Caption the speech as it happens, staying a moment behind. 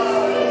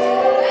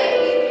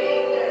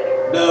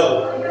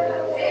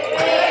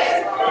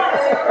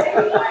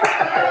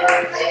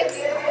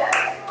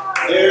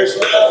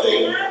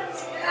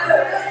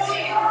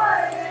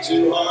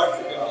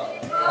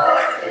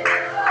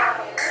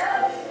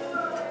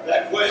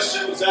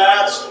question was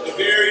asked a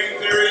very,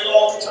 very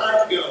long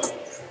time ago.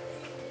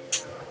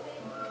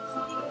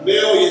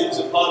 Millions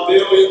upon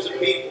millions of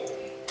people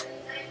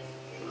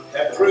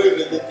have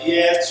proven that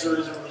the answer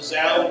is a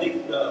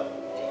resounding no.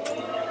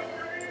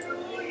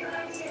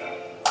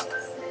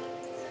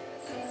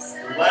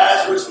 When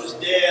Lazarus was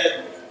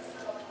dead,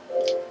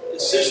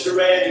 his sister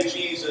ran to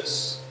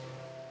Jesus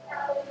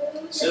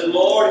and said,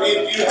 Lord,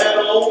 if you had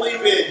only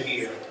been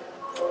here,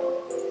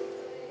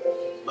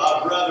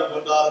 my brother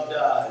would not have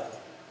died.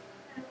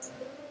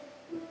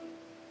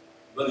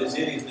 But is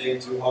anything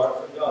too hard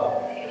for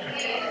God?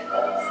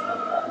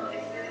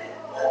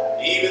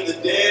 Even the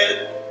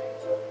dead,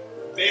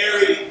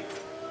 buried,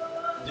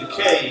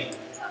 decayed.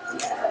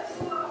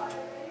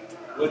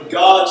 When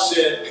God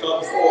said,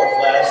 come forth,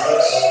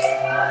 Lazarus,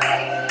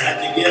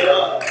 had to get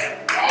up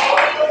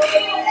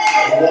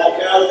and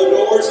walk out of the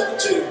doors of the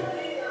tomb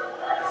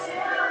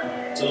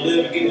to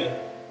live again.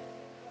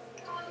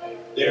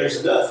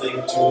 There's nothing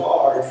too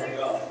hard for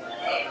God.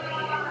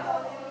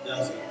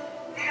 Nothing.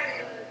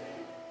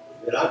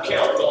 And I'm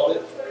counting on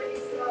it.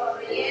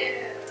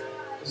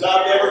 Because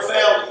I've never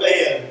found a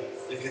man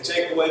that can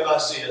take away my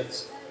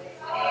sins.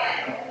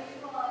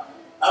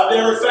 I've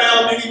never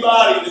found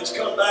anybody that's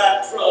come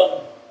back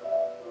from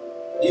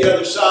the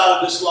other side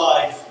of this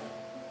life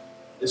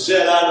and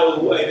said, I know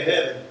the way to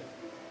heaven.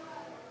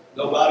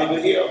 Nobody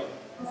but him.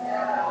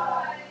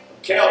 I'm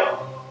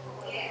counting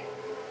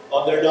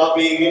on there not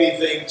being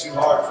anything too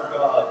hard for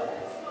God.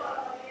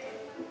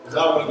 Because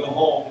I want to go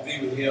home to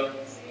be with him.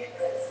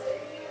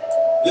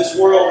 This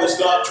world is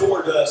not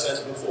toward us as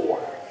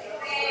before.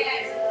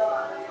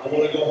 I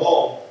want to go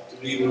home to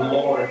be with the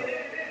Lord.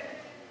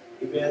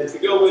 Amen. If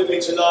you go with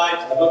me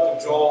tonight to the book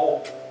of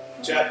Joel,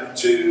 chapter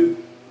 2.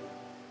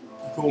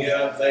 Cool.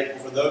 Yeah, I'm thankful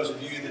for those of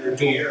you that are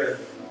here.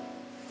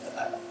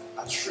 And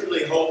I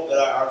truly hope that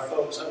our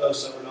folks, I know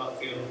some are not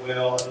feeling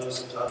well. I know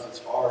sometimes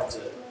it's hard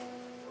to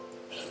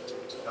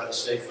kind of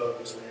stay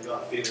focused when you're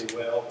not feeling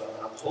well.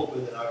 But I'm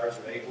hoping that ours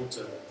are able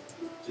to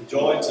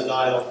join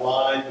tonight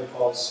online,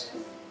 because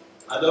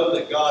I know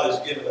that God has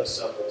given us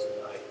something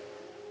tonight.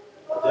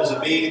 It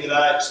doesn't mean that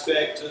I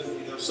expect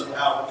to,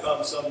 somehow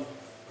become some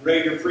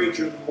greater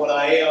preacher than what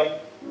I am.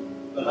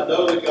 But I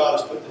know that God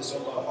has put this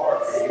on my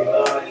heart for you and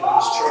I in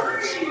this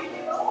church.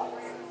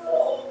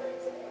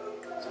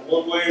 So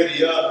one way or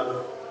the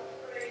other,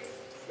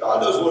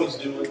 God knows what He's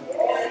doing.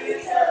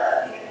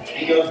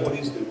 He knows what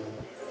He's doing.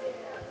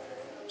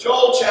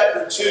 Joel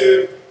chapter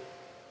 2,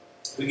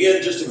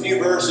 begin just a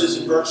few verses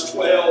in verse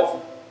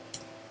 12. The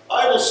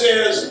Bible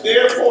says,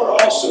 therefore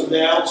also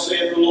now,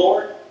 saith the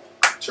Lord,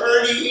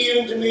 turn ye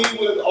in to me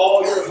with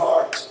all your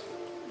heart,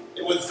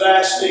 and with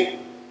fasting,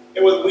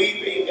 and with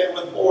weeping, and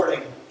with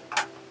mourning.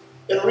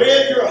 And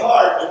rend your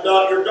heart and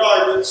not your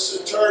garments,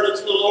 and turn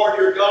unto the Lord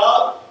your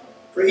God,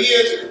 for He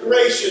is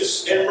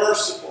gracious and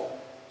merciful,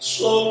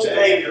 slow to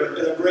anger,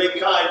 and of great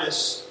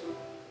kindness,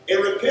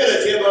 and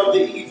repenteth him of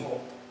the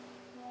evil.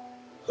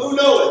 Who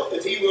knoweth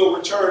if he will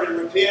return and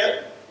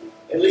repent,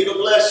 and leave a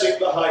blessing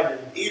behind him,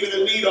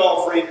 even a meat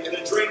offering and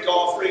a drink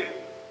offering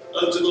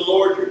unto the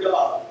Lord your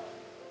God?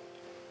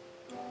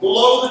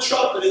 Blow the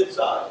trumpet in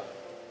Zion.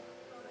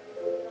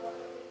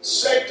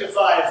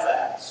 Sanctify a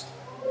fast.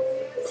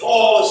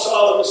 Call a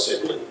solemn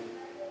assembly.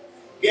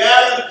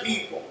 Gather the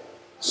people.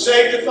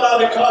 Sanctify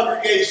the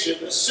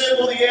congregation.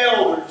 Assemble the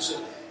elders.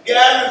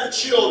 Gather the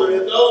children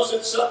and those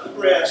that suck the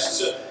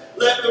breasts.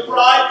 Let the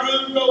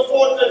bridegroom go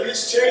forth of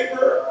his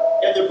chamber,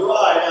 and the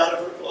bride out of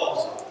her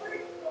closet.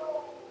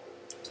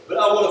 But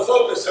I want to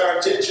focus our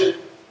attention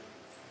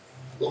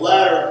the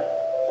latter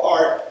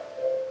part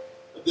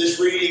of this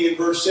reading in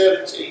verse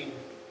 17.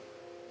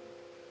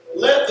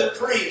 Let the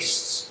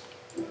priests,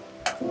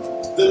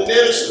 the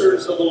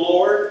ministers of the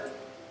Lord,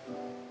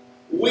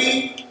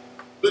 weep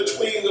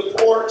between the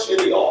porch and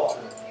the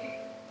altar.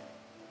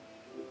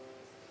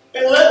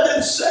 And let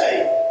them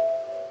say,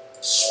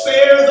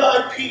 spare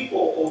thy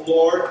people, O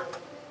Lord.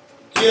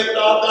 Give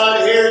not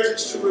thine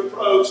heritage to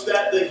reproach,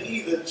 that the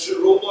heathen should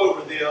rule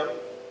over them.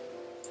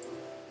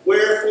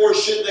 Wherefore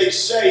should they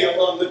say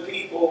among the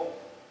people,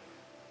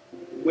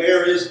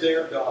 where is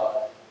their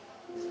God?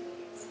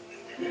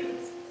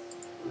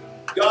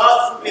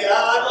 God forbid.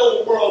 I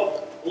know the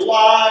world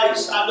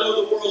lies. I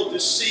know the world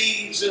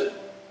deceives.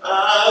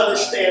 I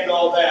understand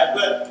all that.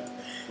 But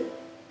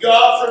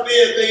God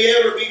forbid they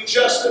ever be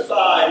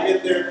justified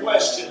in their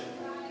question.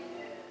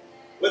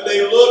 When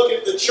they look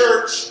at the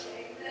church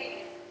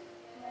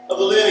of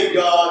the living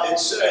God and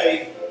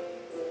say,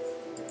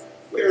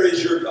 where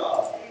is your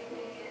God?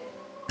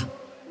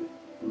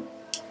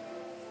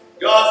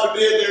 God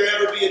forbid there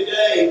ever be a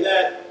day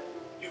that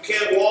you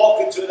can't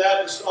walk into an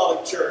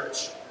apostolic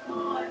church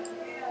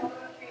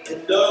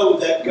and know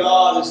that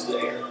God is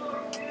there.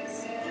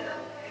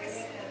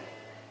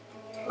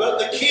 But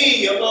the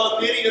key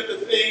among many of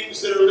the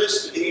things that are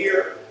listed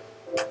here,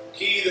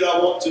 key that I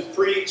want to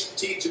preach and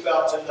teach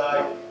about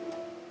tonight,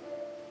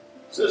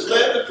 says,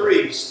 let the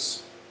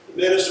priests,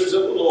 the ministers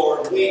of the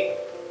Lord, weep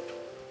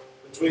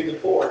between the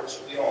porch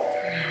and the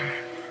altar.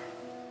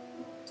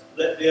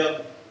 Let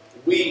them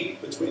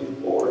week between the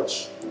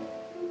porch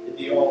and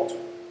the altar.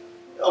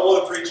 I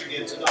want to preach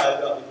again tonight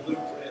about the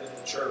blueprint of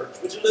the church.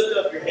 Would you lift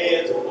up your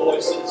hands and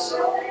voices?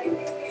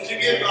 Would you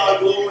give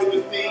God glory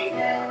with me?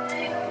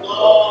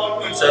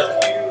 Lord, we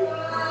love you.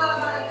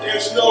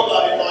 There's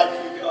nobody like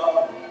you,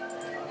 God.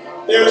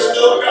 There's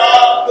no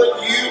God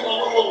but you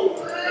alone.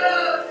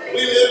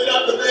 We lift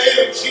up the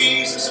name of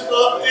Jesus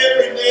above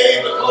every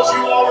name because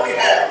you already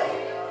have it.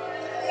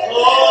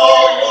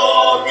 Oh,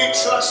 Lord, we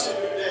trust in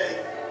your name.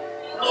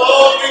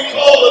 Lord, we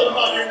call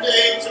upon your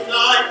name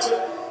tonight.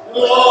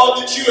 Lord,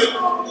 that you would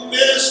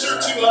minister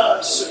to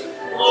us.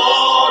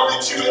 Lord,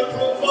 that you would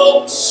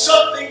provoke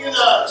something in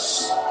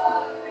us.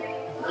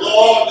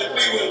 Lord, that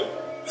we would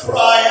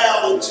cry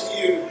out unto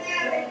you.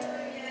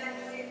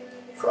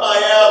 Cry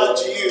out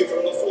unto you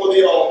from before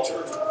the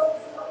altar.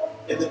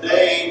 In the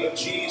name of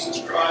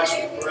Jesus Christ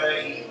we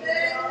pray.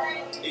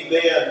 Amen.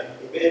 Amen.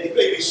 You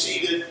may be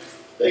seated.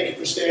 Thank you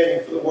for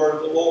standing for the word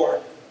of the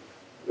Lord.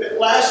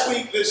 Last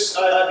week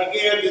I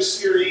began this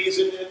series,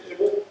 and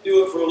we'll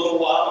do it for a little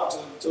while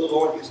until the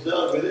Lord gets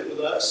done with it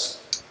with us.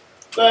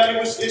 But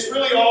it's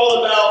really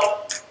all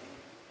about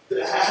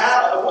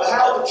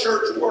how the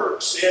church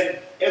works and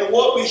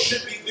what we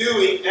should be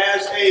doing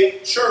as a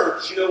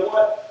church. You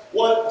know,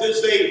 what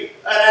does an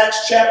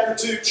Acts chapter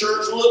 2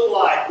 church look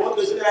like? What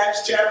does an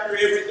Acts chapter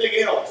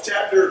everything else,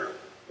 chapter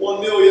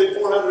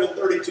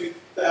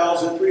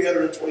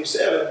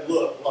 1,432,327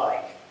 look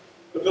like?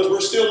 Because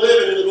we're still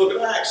living in the book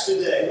of Acts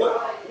today.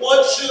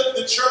 What should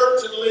the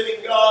church of the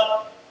living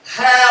God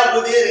have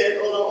within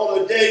it on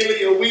a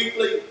daily, a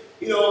weekly,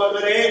 on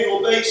an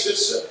annual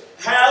basis?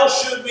 How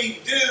should we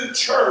do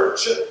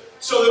church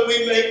so that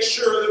we make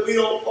sure that we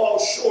don't fall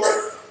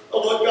short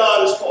of what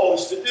God has called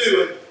us to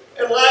do?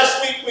 And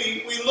last week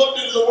we looked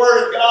into the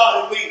Word of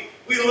God, and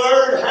we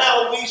learned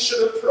how we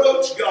should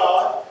approach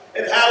God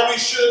and how we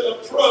should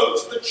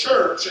approach the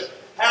church,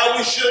 how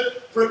we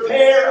should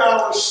prepare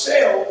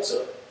ourselves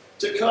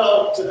to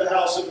come to the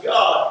house of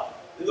God.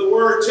 And the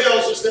Word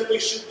tells us that we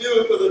should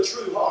do it with a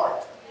true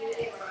heart.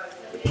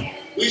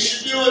 We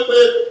should do it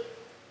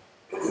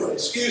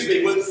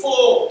with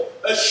full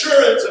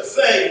assurance of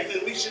faith,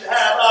 and we should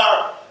have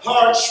our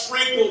hearts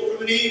sprinkled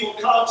from an evil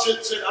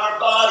conscience and our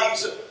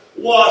bodies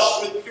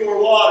washed with pure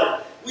water.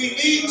 We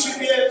need to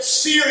get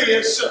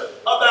serious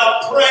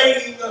about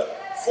praying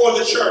for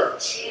the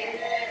church.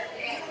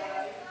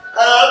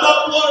 I'm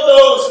not one of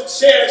those that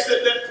says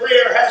that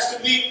prayer has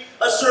to meet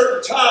a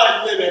certain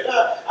time limit.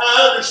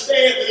 I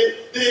understand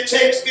that it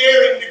takes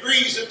varying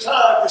degrees of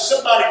time for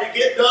somebody to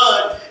get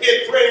done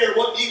in prayer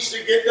what needs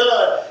to get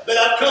done. But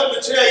I've come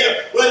to tell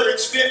you, whether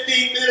it's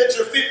 15 minutes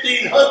or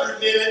 1,500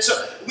 minutes,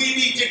 we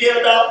need to get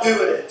about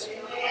doing it.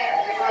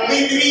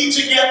 We need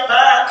to get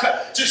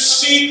back to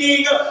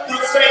seeking the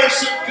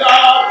face of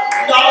God,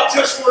 not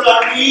just for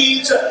our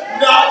needs,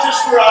 not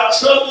just for our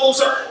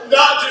troubles,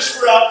 not just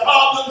for our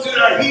problems and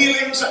our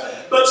healings,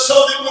 but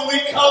so that when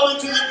we come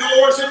into the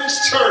doors of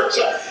this church,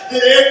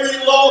 that every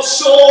lost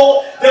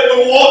soul that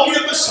will walk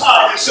in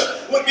beside us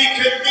would be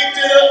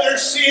convicted of their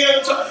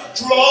sins,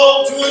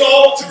 drawn to an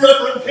altar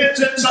of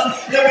repentance,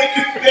 that we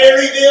could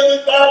bury them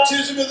in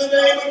baptism in the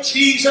name of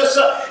Jesus,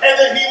 and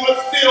that He would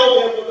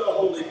fill them with the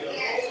Holy Ghost.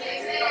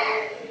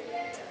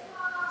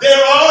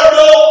 There are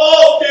no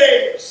off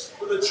days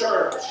for the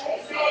church.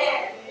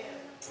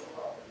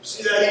 You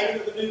see that even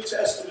in the New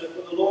Testament,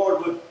 when the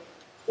Lord would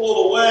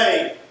pull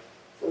away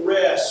for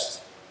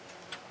rest,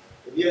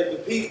 and yet the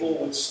people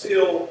would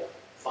still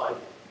find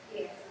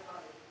Him.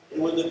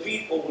 And when the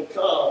people would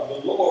come,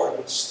 the Lord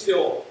would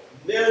still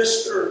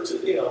minister to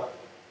them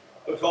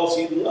because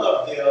He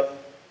loved them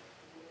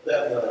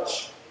that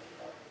much.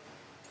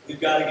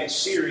 We've got to get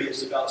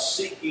serious about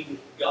seeking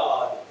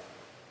God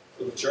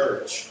for the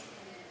church.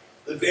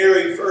 The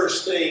very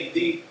first thing,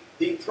 the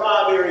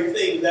primary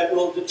thing that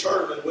will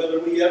determine whether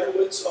we ever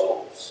win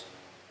souls,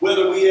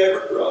 whether we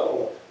ever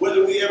grow,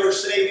 whether we ever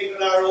save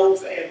even our own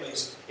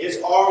families, is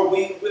are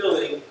we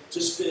willing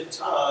to spend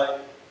time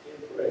in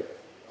prayer?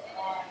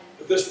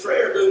 Because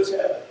prayer moves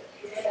heaven.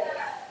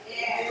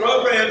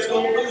 Programs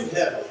don't move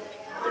heaven.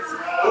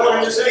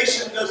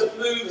 Organization doesn't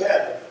move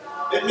heaven.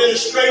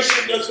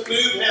 Administration doesn't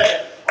move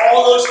heaven.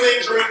 All those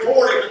things are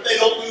important, but they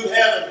don't move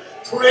heaven.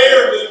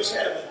 Prayer moves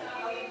heaven.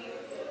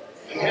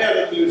 And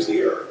heaven moves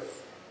the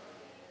earth.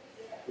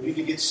 We need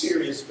to get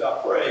serious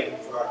about praying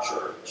for our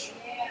church.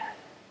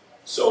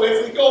 So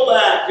if we go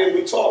back, and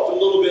we talked a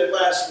little bit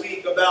last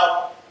week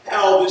about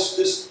how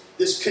this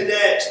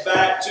connects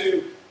back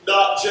to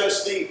not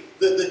just the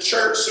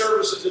church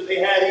services that they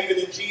had even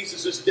in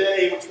Jesus'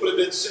 day, which would have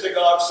been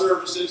synagogue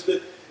services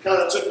that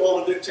kind of took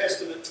on a New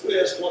Testament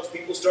twist once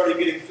people started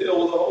getting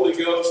filled with the Holy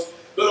Ghost,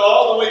 but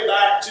all the way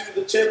back to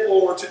the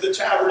temple or to the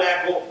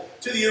tabernacle,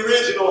 to the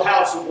original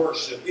house of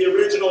worship, the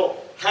original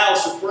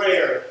house of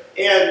prayer.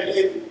 And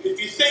if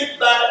you think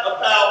back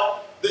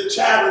about the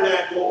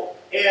tabernacle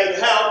and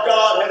how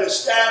God had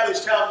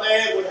established how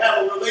man would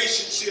have a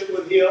relationship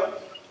with Him,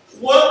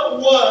 what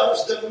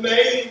was the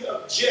main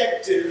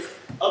objective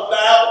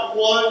about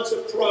one's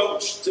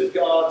approach to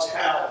God's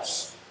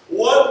house?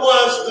 What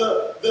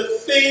was the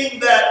thing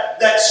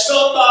that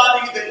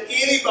somebody, that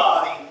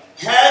anybody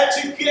had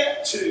to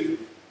get to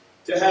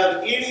have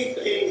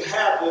anything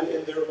happen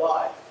in their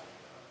life?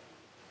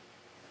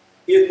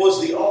 It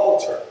was the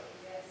altar.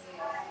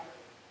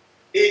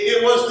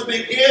 It was the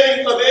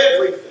beginning of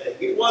everything.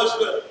 It was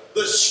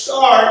the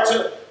start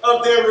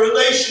of their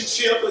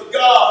relationship with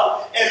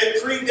God, and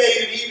it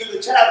predated even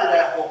the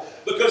tabernacle.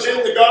 Because in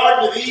the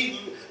Garden of Eden,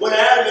 when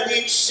Adam and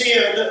Eve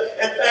sinned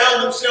and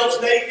found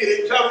themselves naked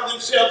and covered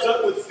themselves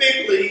up with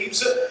fig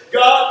leaves,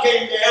 God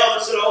came down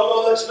and said,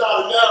 oh, no, that's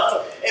not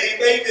enough. And He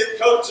made them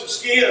coats of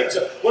skins.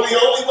 Well, the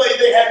only way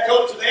they had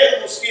coats of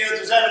animal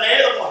skins is that an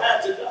animal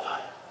had to die.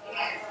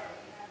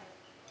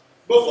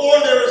 Before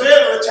there was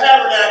ever a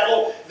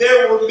tabernacle,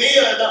 there were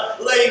men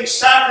laying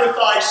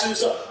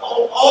sacrifices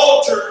on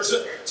altars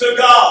to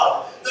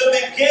God.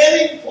 The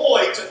beginning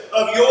point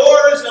of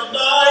yours, of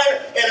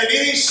mine, and of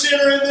any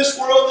sinner in this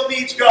world that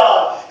needs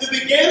God, the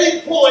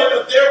beginning point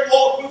of their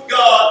walk with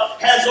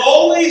God has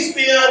always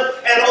been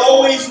and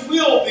always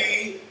will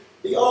be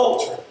the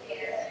altar.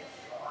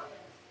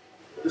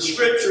 The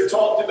Scripture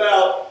talked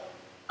about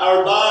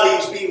our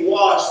bodies being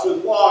washed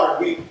with water.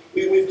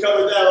 We've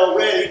covered that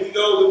already. We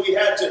know that you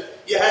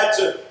had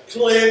to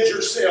cleanse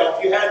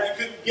yourself. You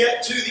couldn't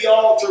get to the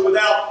altar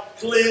without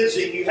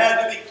cleansing. You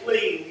had to be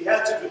clean. You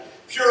had to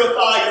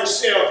purify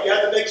yourself. You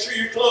had to make sure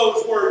your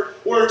clothes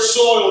weren't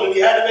soiled, and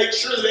you had to make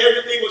sure that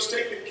everything was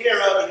taken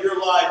care of in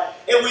your life.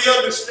 And we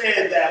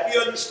understand that.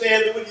 We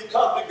understand that when you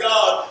come to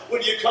God,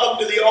 when you come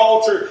to the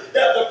altar,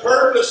 that the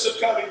purpose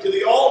of coming to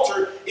the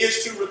altar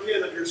is to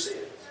repent of your sins.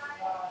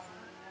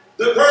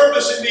 The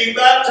purpose in being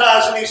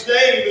baptized in His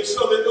name is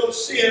so that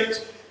those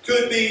sins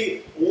could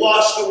be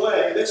washed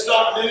away. That's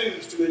not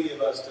news to any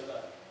of us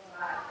tonight.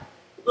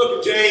 The book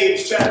of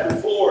James, chapter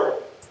 4.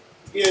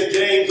 Again,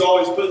 James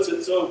always puts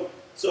it so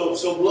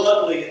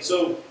bluntly and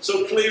so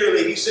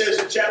clearly. He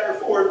says in chapter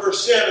 4 and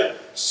verse 7,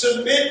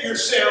 submit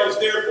yourselves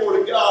therefore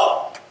to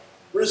God.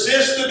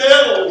 Resist the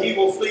devil and he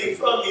will flee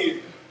from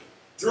you.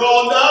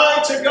 Draw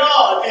nigh to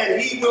God and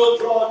He will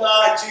draw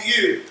nigh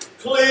to you.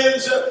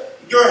 Cleanse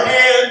your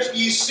hands,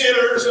 ye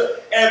sinners,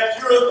 and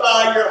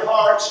purify your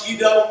hearts, ye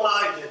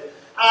double-minded.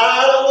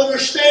 I don't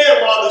understand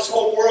why this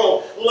whole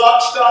world,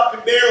 lock, stock,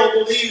 and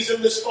barrel, believes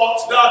in this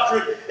false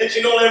doctrine that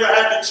you don't ever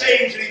have to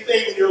change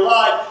anything in your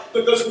life,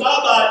 because my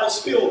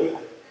Bible's filled with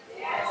it.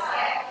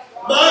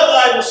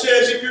 My Bible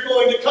says if you're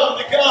going to come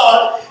to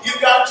God,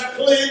 you've got to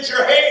cleanse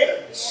your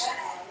hands.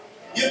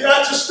 You've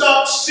got to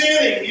stop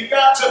sinning. You've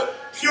got to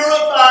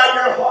purify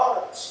your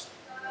hearts.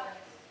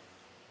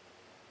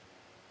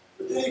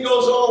 But then he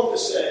goes on to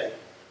say,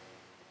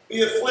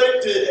 be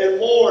afflicted and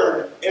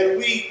mourn and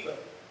weep.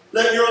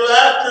 Let your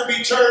laughter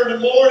be turned to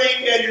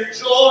mourning and your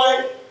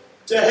joy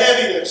to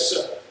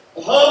heaviness.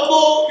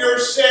 Humble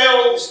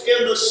yourselves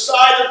in the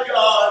sight of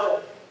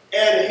God,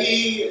 and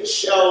He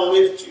shall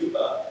lift you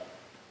up.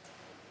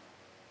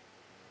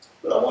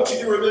 But I want you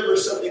to remember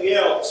something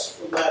else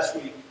from last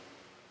week.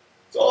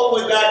 It's all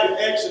the way back in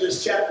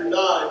Exodus chapter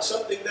 9,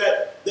 something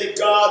that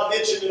God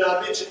mentioned and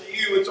I mentioned to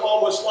you. It's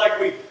almost like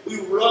we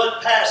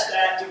run past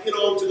that to get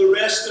on to the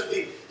rest of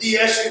the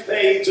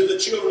escapades of the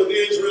children of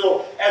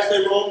Israel as they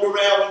roamed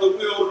around in the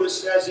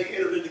wilderness and as they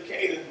entered into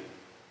Canaan.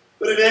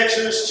 But in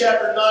Exodus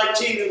chapter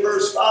 19 and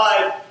verse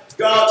 5,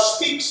 God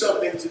speaks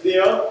something to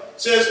them.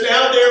 It says,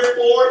 now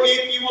therefore,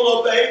 if you will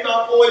obey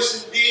my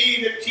voice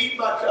indeed and keep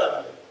my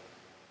covenant,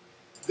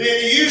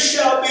 then you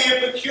shall be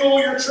a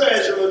peculiar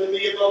treasure unto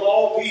me above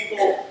all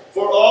people,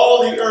 for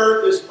all the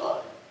earth is mine.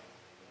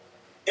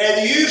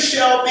 And you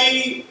shall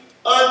be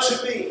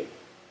unto me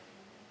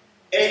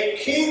a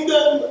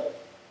kingdom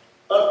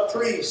of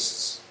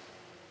priests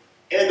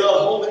and a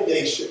holy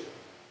nation.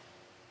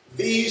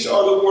 These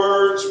are the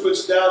words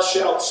which thou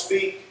shalt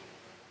speak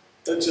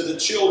unto the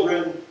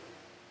children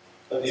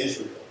of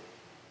Israel.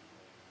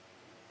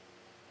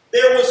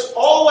 There was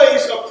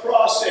always a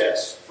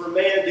process for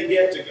man to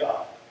get to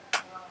God.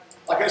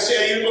 Like I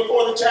said, even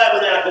before the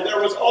tabernacle,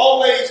 there was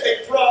always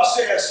a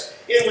process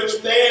in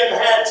which man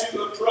had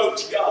to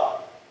approach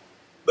God.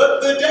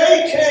 But the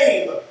day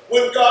came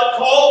when God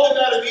called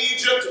them out of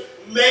Egypt,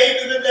 made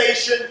them a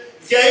nation,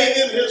 gave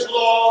them His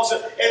laws,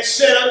 and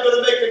said, I'm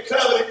going to make a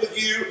covenant with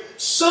you.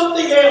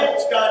 Something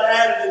else got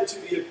added into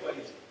the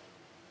equation.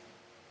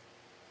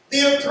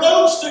 The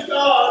approach to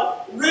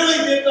God really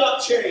did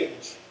not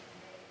change.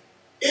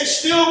 It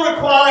still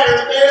required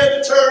a man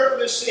to turn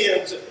from his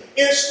sins.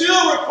 It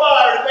still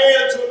required a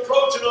man to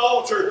approach an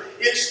altar.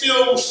 It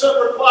still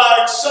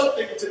required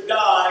something to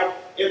die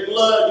and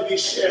blood to be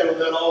shed on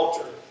that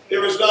altar.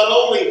 There was not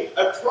only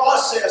a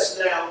process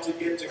now to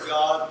get to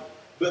God,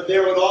 but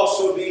there would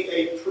also be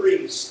a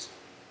priest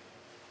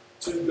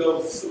to go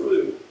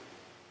through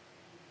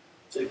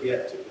to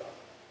get to God.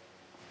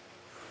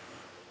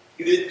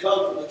 You didn't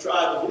come from the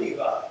tribe of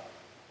Levi.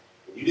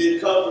 You didn't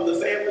come from the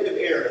family of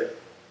Aaron.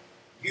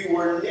 You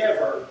were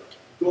never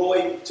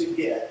going to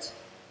get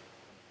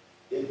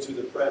into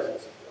the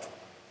presence of God.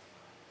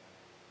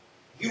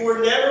 You were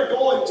never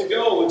going to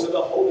go into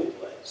the holy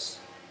place.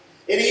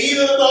 And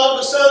even among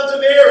the sons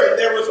of Aaron,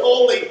 there was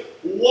only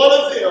one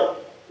of them,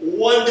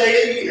 one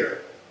day a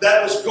year,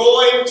 that was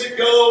going to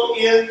go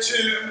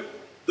into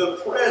the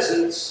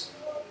presence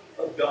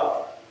of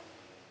God.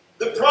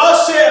 The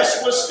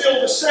process was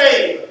still the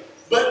same,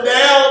 but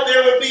now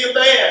there would be a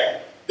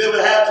man that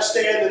would have to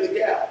stand in the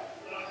gap.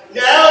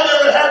 Now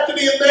there would have to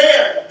be a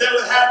man that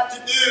would have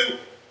to do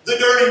the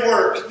dirty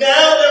work.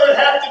 Now there would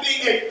have to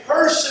be a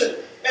person,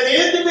 an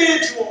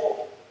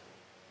individual,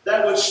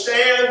 that would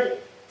stand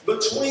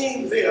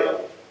between them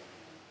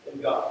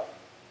and God.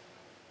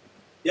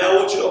 Yeah, I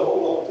want you to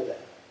hold on to that.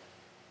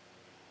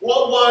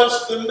 What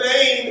was the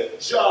main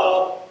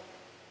job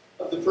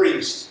of the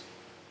priest?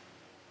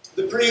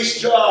 The priest's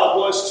job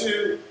was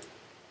to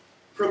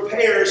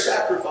prepare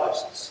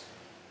sacrifices.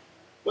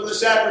 When the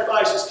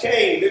sacrifices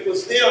came, it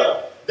was them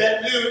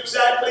that knew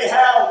exactly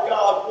how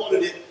God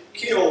wanted it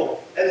killed,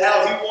 and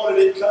how he wanted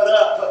it cut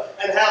up,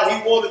 and how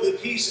he wanted the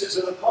pieces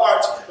and the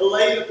parts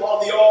laid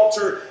upon the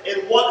altar,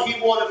 and what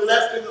he wanted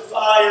left in the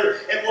fire,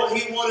 and what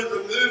he wanted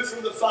removed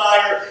from the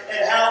fire,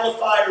 and how the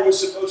fire was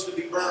supposed to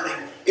be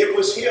burning. It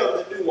was him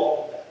that knew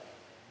all of that.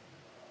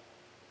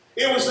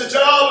 It was the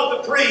job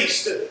of the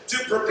priest to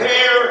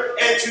prepare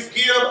and to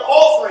give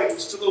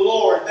offerings to the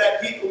Lord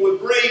that people would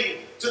bring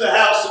to the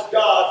house of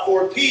God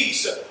for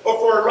peace, or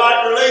for a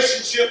right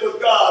relationship with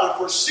God, or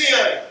for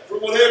sin, for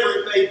whatever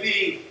it may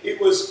be.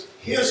 It was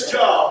his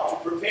job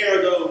to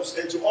prepare those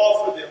and to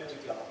offer them to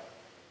God.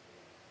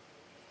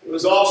 It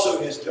was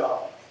also his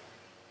job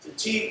to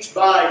teach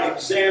by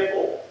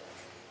example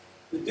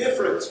the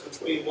difference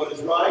between what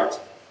is right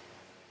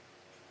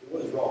and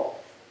what is wrong.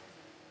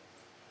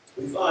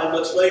 We find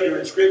much later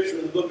in Scripture,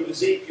 in the book of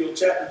Ezekiel,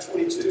 chapter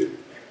 22,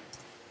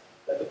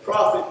 that the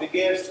prophet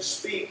begins to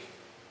speak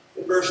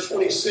in verse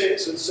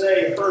 26 and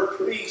say, "Her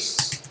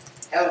priests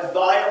have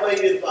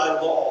violated my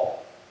law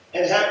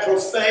and have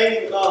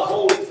profaned my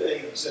holy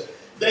things.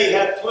 They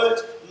have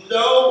put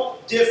no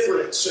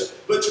difference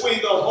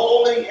between the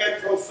holy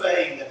and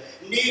profane.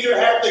 Neither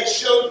have they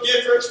showed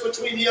difference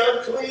between the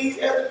unclean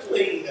and the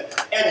clean,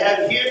 and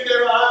have hid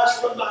their eyes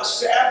from my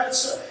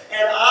Sabbaths,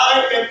 and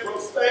I am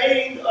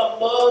profaned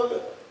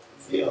among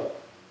them."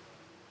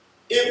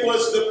 It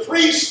was the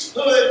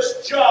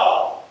priesthood's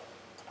job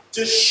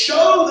to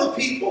show the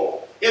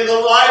people in the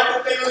life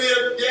that they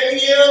lived day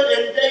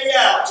in and day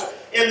out,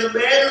 in the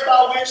manner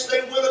by which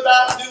they went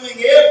about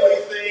doing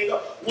everything,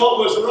 what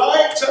was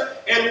right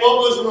and what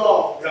was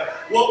wrong,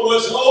 what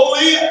was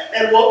holy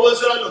and what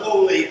was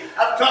unholy.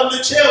 I've come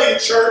to tell you,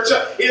 church,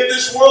 if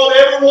this world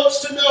ever wants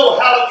to know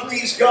how to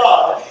please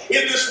God,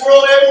 if this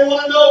world ever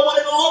wants to know what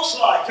it looks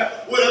like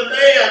when a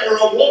man or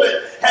a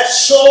woman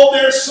has sold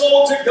their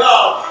soul to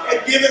God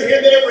and given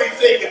him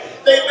everything,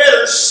 they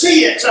better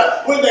see it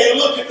when they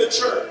look at the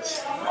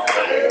church.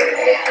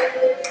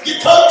 You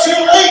come too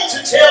late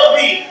to tell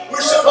me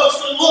we're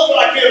supposed to look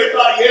like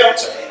everybody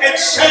else and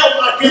sound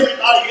like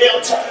everybody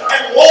else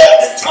and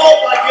walk and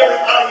talk like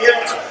everybody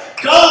else.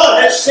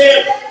 God has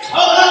said,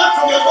 "Come out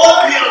from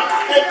among them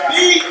and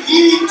be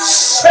ye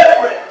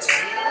separate."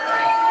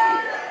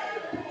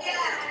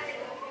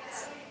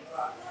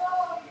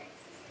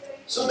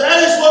 So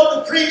that is what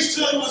the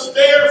priesthood was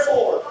there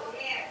for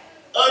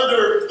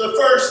under the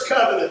first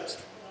covenant.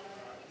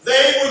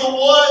 They were the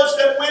ones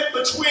that went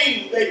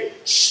between. They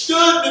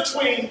stood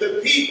between the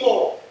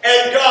people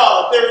and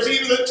God. There was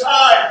even a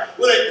time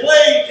when a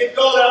plague had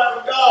gone out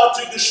from God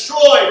to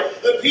destroy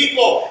the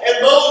people.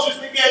 And Moses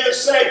began to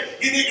say,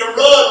 "You need to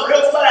run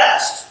real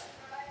fast.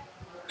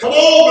 Come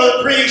on,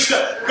 brother priest.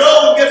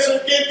 Go and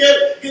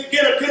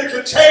get a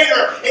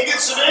container and get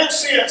some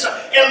incense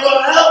and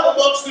run out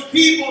amongst the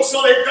people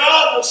so that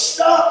God will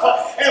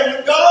stop." And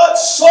when God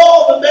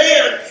saw the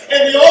man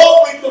and the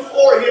offering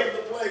before him,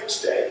 the plague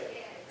stayed.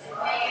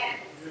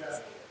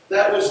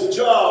 That was the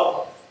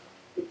job,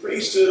 the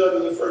priesthood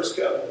under the first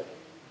covenant.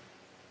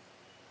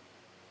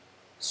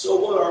 So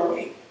what are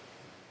we?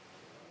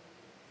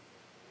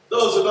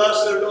 Those of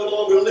us that are no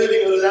longer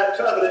living under that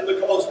covenant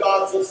because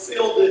God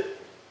fulfilled it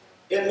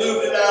and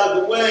moved it out of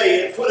the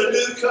way and put a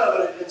new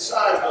covenant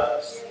inside of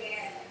us.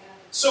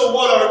 So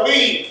what are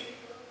we?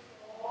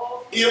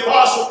 The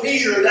Apostle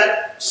Peter,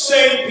 that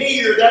same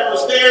Peter that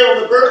was there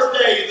on the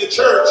birthday of the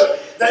church,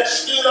 that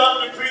stood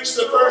up to preach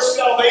the first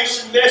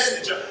salvation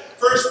message.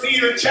 1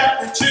 Peter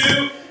chapter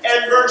 2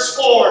 and verse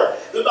 4.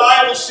 The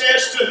Bible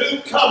says, "To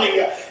whom coming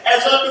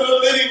as unto a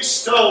living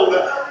stone,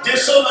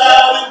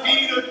 disallowed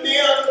indeed of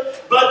men,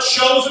 but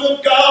chosen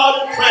of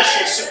God and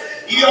precious,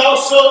 ye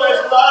also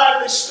as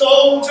lively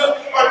stones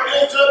are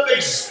built up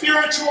a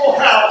spiritual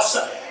house,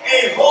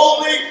 a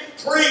holy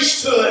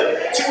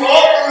priesthood, to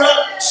offer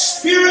up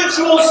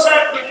spiritual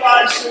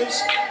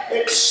sacrifices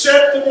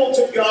acceptable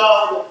to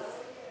God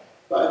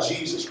by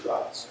Jesus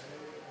Christ."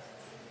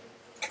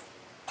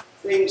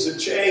 Things have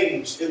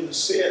changed in the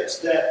sense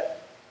that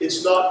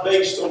it's not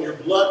based on your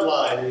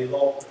bloodline any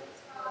longer.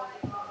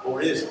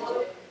 Or is it?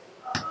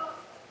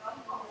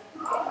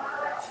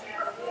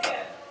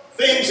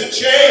 Things have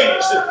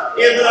changed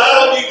in that I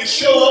don't need to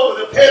show up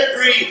with a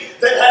pedigree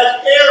that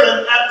has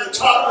Aaron at the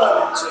top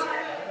of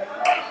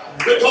it.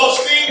 Because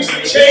things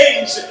have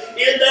changed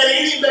in that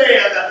any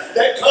man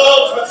that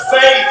comes with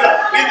faith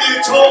in the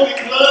atoning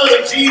blood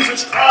of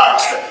Jesus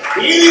Christ,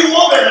 any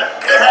woman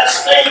that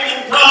has faith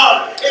in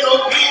God and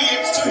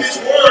obedience to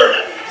His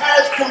Word,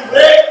 has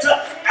direct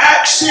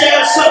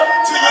access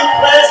to the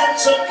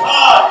presence of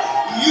God.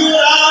 You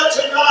and I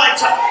tonight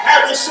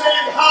have the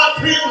same high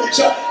privilege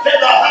that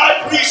the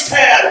high priest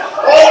had.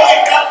 All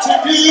we've got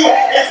to do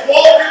is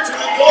walk into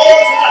the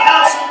doors of the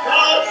house of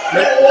God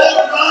and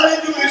walk right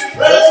into His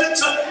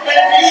presence and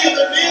be in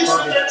the midst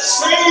of that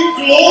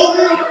same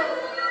glory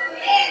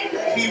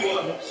that He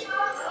was.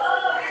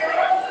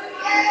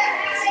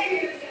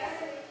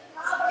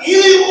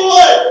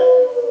 Anyone,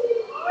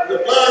 the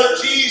blood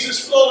of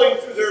Jesus flowing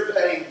through their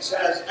veins,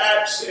 has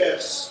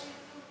access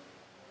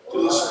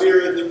to the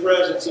Spirit and the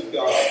presence of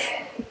God.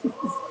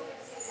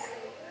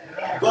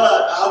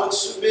 But I would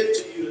submit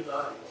to you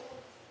tonight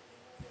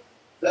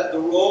that the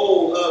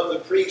role of the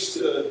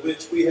priesthood,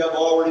 which we have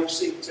already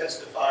seen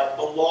testified,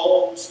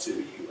 belongs to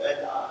you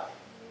and I.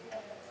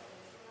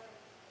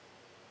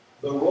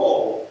 The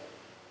role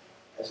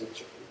as a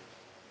church.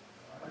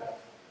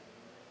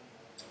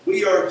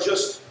 We are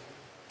just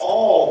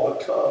all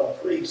become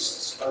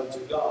priests unto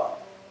God,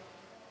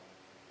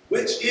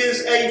 which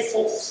is a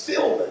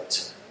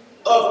fulfillment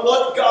of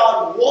what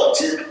God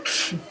wanted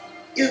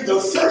in the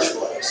first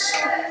place.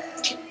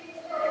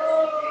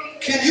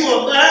 Can you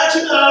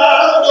imagine? I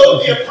don't know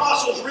if the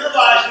apostles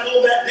realized it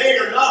on that day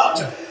or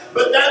not,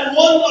 but that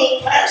one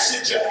little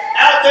passage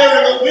out there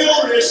in the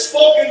wilderness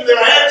spoken to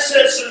their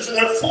ancestors and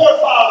their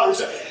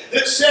forefathers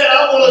that said,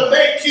 I want to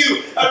make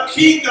you a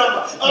kingdom,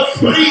 a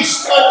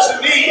priest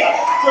unto me.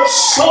 For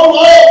so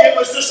long it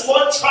was just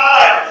one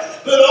tribe,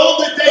 but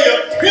on the day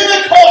of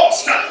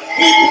Pentecost,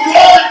 He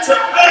brought it to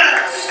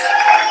pass.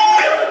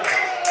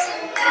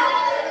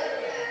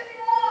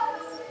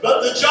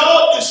 But the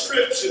job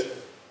description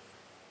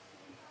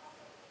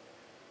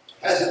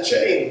hasn't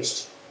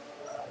changed.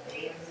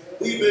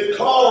 We've been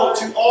called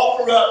to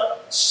offer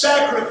up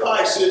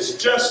sacrifices,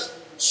 just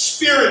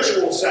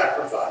spiritual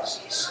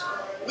sacrifices.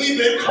 We've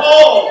been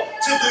called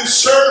to do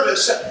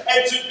service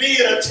and to be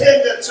in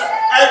attendance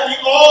at the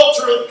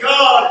altar of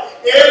God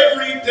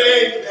every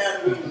day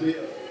that we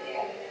live.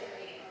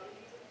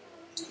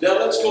 Now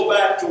let's go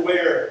back to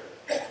where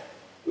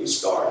we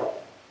started.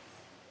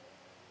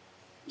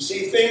 You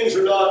see, things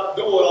are not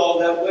going all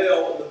that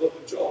well in the book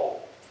of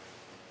Joel.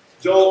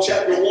 Joel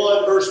chapter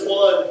 1, verse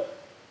 1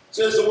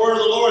 says, the word of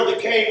the Lord that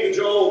came to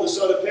Joel, the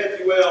son of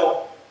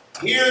Pethuel,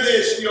 hear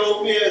this, ye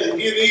old men, and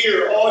give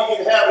ear, all ye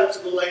inhabitants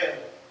of the land.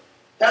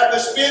 Have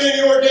this been in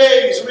your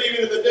days, or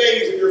even in the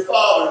days of your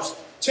fathers?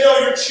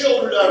 Tell your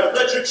children of it.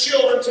 Let your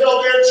children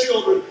tell their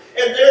children,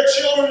 and their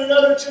children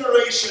another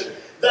generation.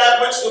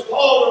 That which the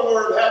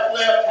palmerworm hath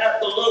left hath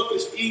the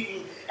locust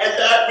eaten, and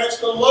that which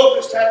the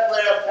locust hath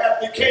left hath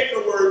the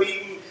cankerworm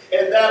eaten,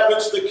 and that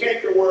which the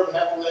cankerworm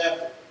hath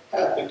left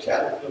hath the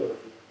caterpillar.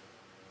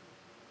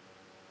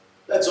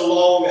 That's a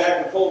long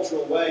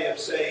agricultural way of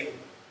saying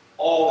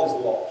all is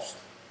lost.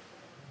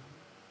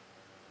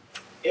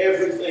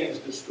 Everything's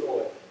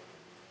destroyed.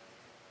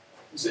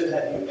 He said,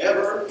 have you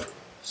ever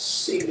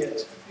seen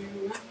it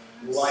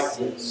like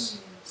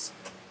this?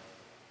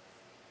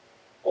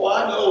 Oh,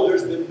 I know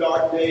there's been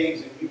dark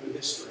days in human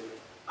history.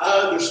 I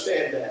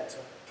understand that.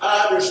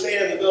 I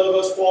understand that none of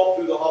us walked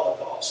through the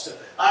Holocaust.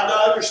 I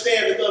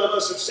understand that none of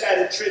us have sat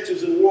in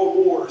trenches in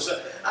world wars.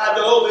 I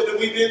know that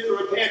we've been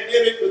through a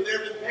pandemic, but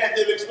there have been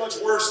pandemics much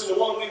worse than the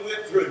one we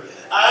went through.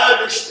 I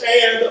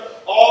understand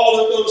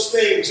all of those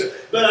things,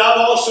 but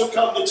I've also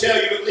come to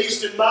tell you, at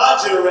least in my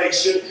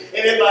generation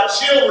and in my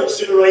children's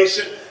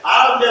generation,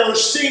 I've never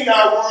seen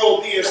our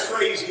world be as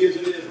crazy as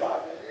it is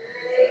right now.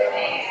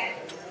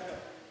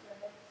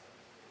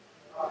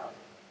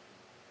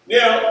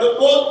 Now, the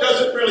book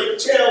doesn't really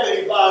tell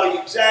anybody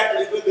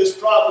exactly when this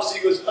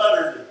prophecy was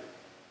uttered.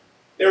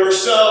 There were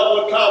some,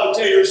 one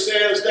commentator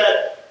says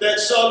that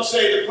some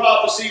say the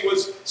prophecy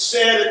was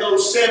said in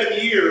those 7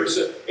 years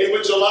in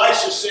which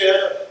Elisha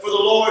said, for the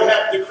Lord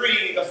hath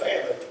decreed a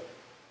famine,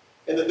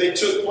 and that they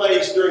took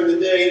place during the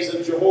days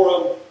of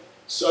Jehoram,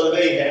 son of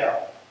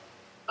Ahab.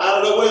 I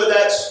don't know whether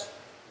that's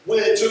when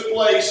it took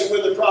place and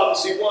when the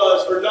prophecy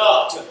was or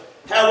not.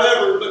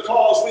 However,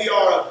 because we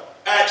are a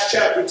Acts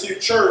chapter 2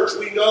 church,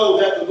 we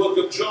know that the book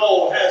of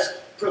Joel has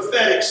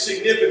prophetic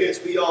significance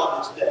beyond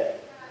its day.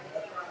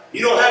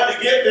 You don't have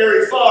to get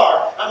very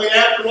far. I mean,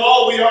 after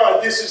all, we are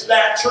a this is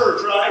that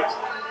church, right?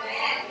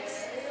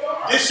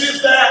 This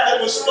is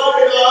that was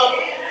spoken of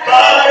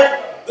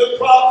by the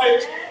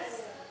prophet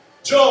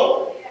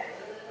Joel.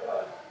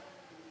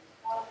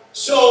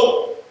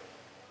 So,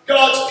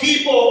 God's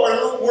people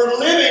were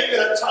living in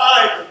a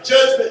time of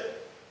judgment.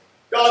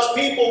 God's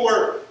people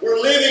were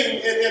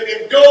living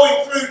and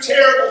going through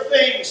terrible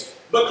things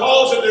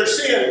because of their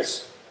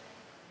sins,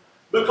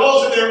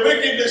 because of their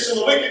wickedness and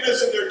the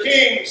wickedness of their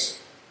kings.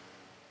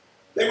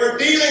 They were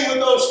dealing with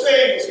those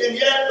things, and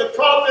yet the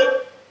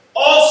prophet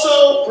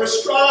also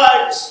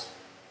prescribes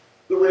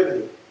the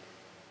remedy.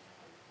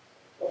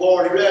 I've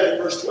already read in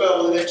verse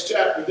 12 of the next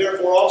chapter.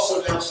 Therefore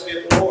also now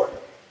saith the Lord,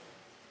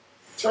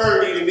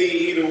 Turn ye to me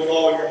even with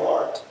all your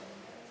heart.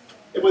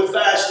 And with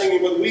fasting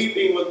and with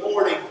weeping, with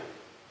mourning.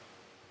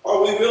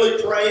 Are we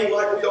really praying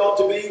like we ought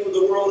to be when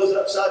the world is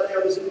upside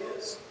down as it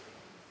is?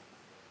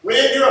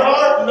 Rend your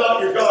heart and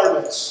not your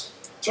garments.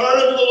 Turn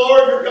unto the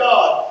Lord your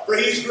God, for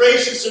he is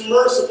gracious and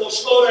merciful,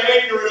 slow to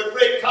anger and of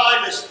great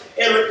kindness,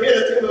 and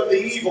repenteth him of the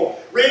evil.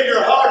 Rend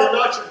your heart and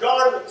not your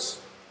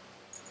garments.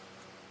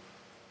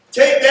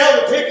 Take down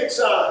the picket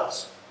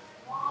signs.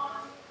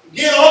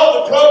 Get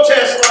off the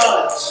protest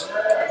lines.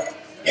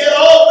 Get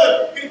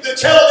off the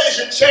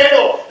television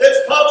channel that's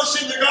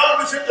publishing the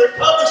garbage that they're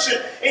publishing,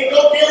 and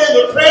go get in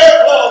the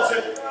prayer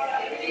closet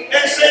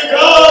and say,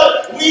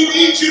 God, we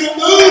need you to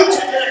move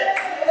today.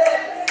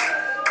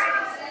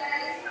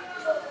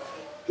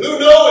 Who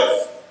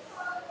knoweth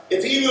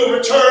if he will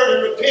return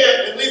and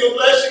repent and leave a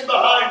blessing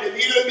behind him,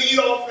 even a meat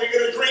offering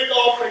and a drink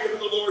offering unto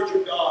the Lord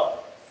your God.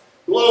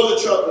 Blow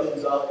the trumpet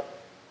in Zion.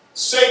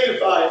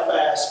 Sanctify a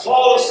fast.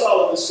 Call a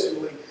solemn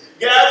assembly.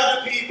 Gather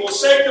the people.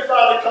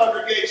 Sanctify the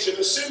congregation.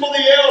 Assemble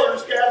the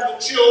elders. Gather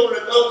the children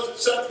and those that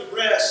suck the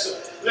breasts.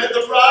 Let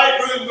the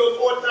bridegroom go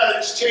forth out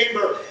of his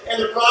chamber and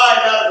the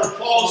bride out of her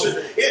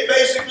closet. It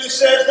basically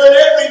says, let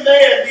every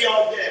man be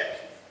on deck.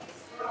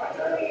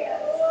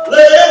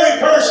 Let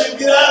every person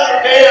get out of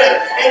their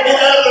bed and get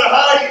out of their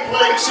hiding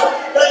place.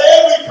 Let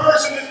every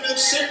person that's been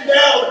sitting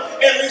down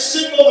and been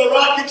sitting on the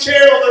rocking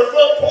chair on their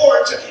front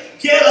porch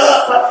get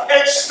up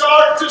and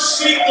start to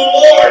seek the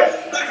Lord.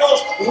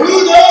 Because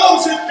who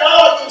knows if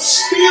God will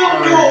still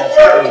do a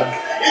work.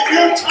 If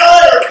you're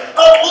tired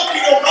of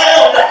looking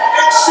around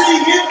and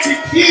seeing empty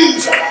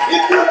pews,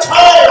 if you're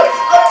tired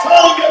of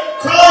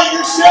crying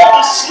yourself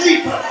to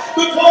sleep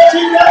because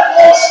you've got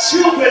lost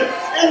children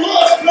and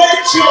lost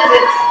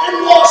grandchildren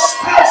and lost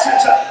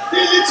spouses,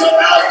 then it's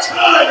about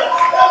time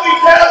that we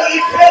gather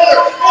together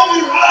and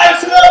we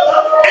rise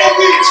up and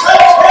we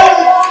touch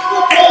heaven,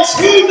 because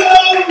who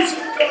knows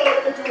if God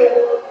will do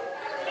a work.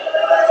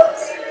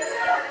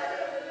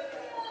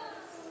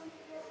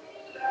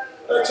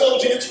 I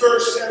told you it's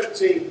verse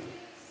 17.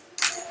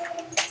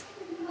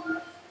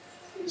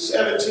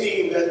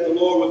 17 that the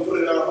Lord would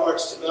put in our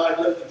hearts tonight.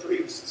 Let the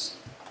priests.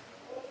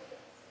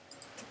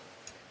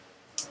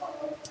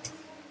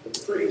 The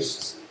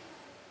priests.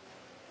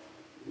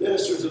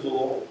 Ministers of the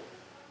Lord.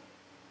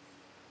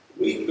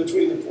 Weep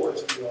between the porch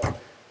and the altar.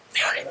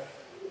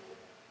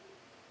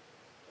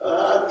 I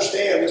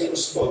understand this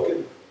was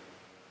spoken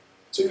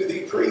to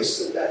the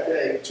priests in that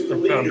day, to the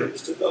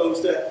leaders, to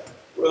those that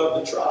were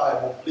of the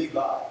tribe of Levi,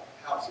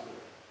 house of Aaron.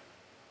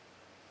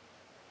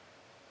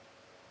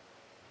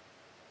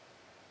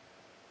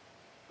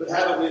 But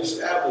haven't we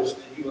established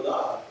that you and I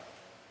are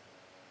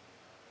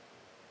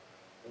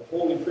a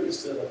holy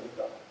priesthood unto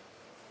God?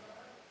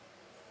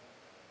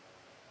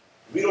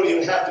 We don't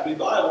even have to be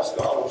Bible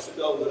scholars to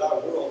know that our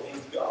world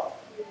needs God.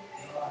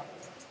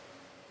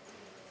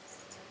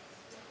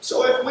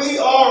 So if we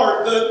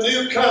are the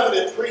new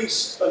covenant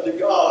priests unto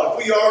God,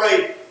 if we are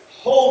a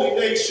holy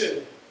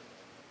nation,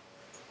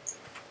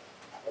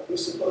 are we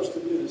supposed to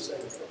do the same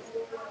thing?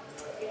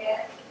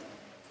 Yeah.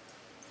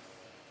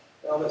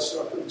 Now let's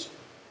start preaching.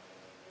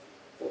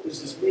 What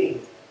does this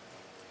mean?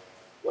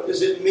 What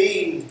does it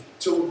mean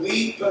to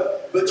weep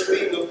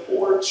between the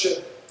porch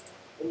and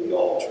the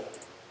altar?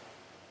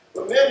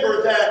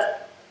 Remember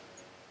that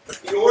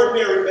the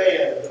ordinary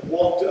man that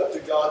walked up to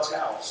God's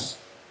house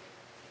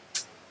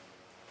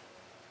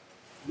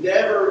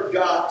never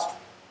got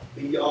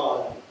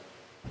beyond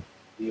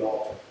the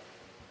altar.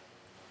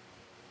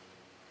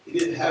 He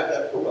didn't have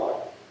that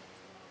prerogative.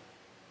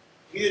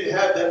 He didn't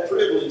have that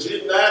privilege. It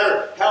didn't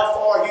matter how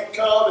far he'd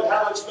come and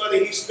how much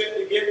money he spent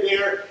to get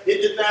there.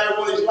 It didn't matter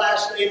what his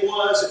last name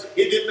was.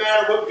 It didn't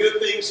matter what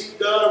good things he'd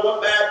done or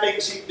what bad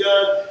things he'd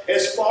done.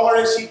 As far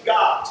as he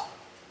got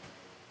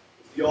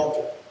was the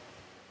altar.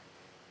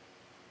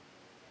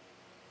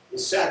 The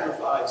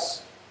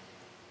sacrifice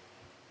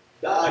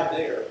died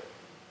there.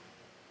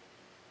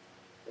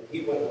 And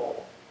he went home.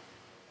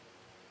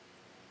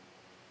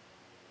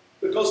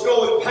 Because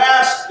going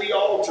past the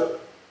altar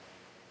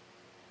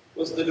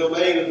was the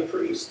domain of the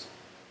priest.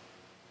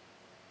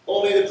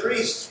 Only the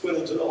priests went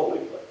into the holy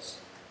place.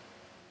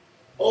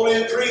 Only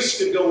the priests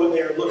could go in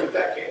there and look at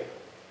that candle.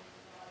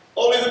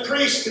 Only the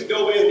priests could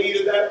go in and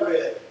eat of that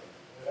bread.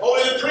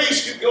 Only the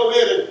priest could go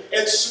in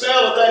and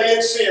smell of that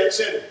incense,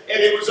 and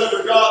it was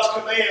under God's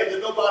command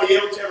that nobody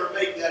else ever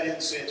make that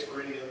incense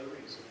for any other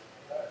reason.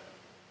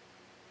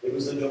 It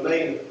was the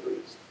domain of the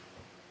priest.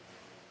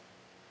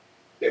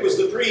 It was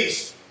the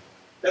priest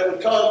that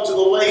would come to the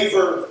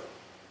laver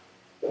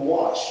and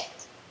wash.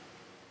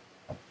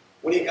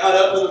 When he got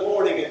up in the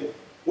morning and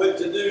went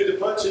to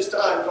punch his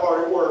time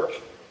card at work,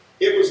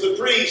 it was the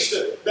priest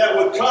that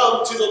would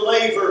come to the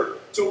laver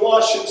to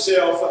wash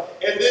himself.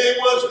 And then it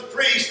was the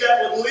priest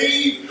that would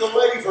leave the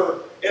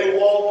laver and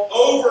walk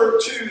over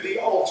to the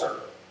altar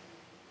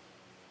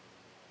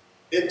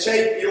and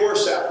take your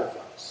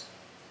sacrifice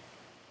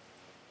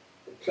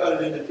and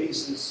cut it into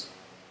pieces,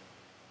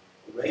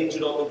 arrange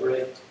it on the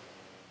grate,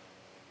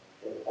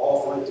 and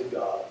offer it to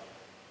God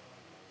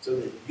so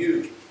that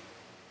you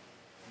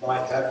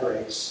might have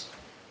grace,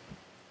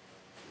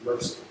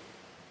 mercy.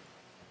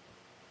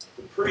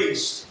 The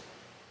priest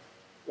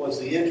was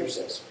the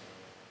intercessor.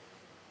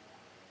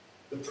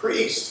 The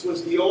priest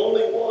was the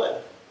only one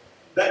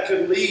that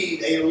could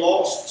lead a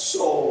lost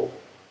soul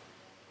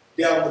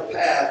down the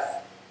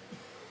path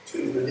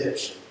to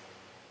redemption.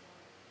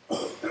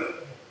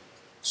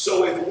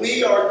 So if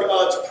we are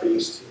God's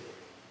priesthood,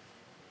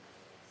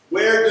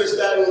 where does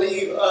that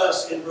leave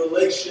us in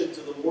relation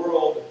to the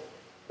world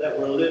that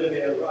we're living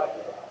in right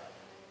now?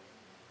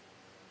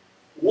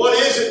 What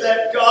is it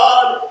that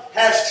God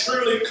has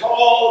truly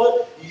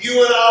called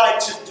you and I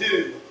to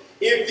do?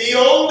 If the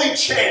only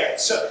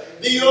chance,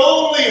 the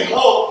only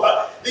hope,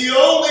 the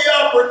only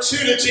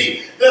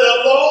opportunity that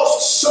a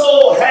lost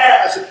soul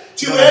has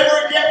to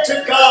ever get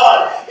to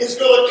God is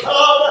going to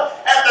come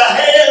at the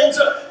hands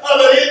of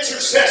an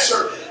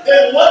intercessor,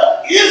 then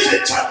what is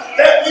it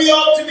that we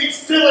ought to be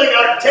filling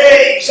our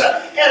days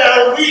and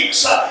our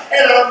weeks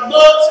and our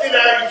months and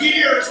our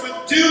years with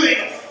doing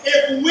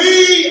if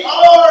we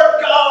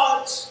are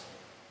God's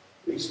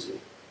priesthood?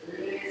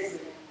 We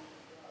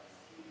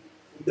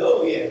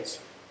know the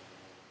answer.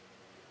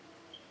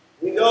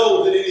 We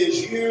know that it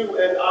is you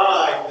and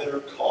I that are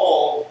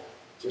called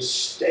to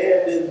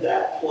stand in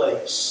that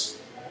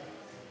place,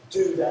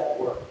 do that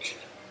work.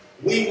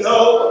 We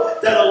know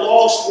that a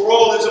lost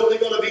world is only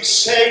going to be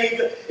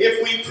saved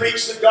if we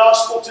preach the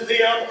gospel to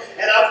them.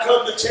 And I've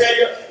come to tell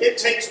you, it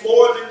takes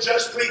more than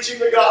just preaching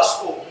the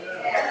gospel.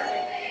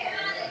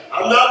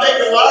 I'm not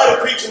making light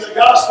of preaching the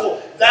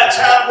gospel. That's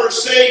how we're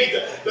saved.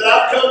 But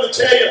I've come to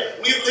tell you,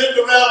 we've lived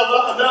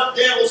around enough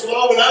devils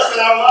long enough in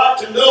our life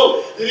to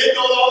know that it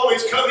don't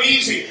always come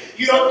easy.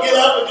 You don't get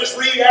up and just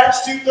read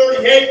Acts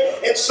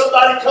 2:38 and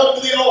somebody come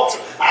to the altar.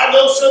 I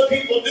know some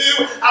people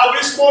do. I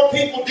wish more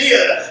people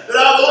did. But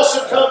I've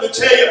also come to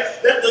tell you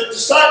that the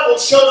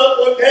disciples showed up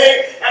one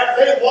day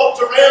after they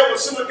walked around with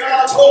some of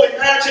God's holy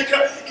magic,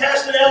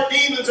 casting out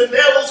demons and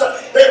devils.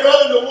 They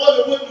run into one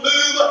that wouldn't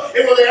move.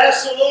 And when they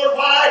asked the Lord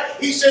why,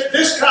 He said,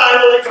 this kind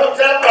only comes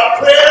out by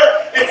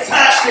prayer and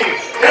fasting.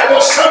 That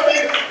was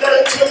something that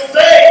until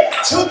they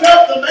took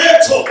up the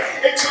mantle,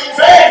 until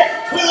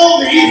they put on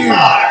the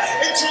ephod,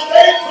 until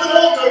they put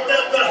on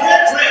the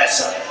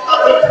headdress of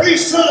the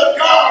priesthood of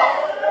God.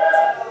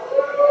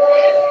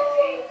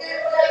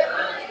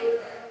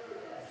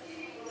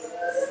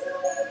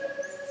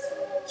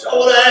 So I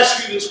want to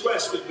ask you this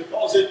question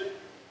because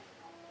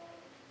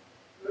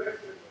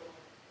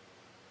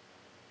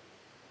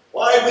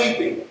why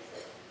weeping?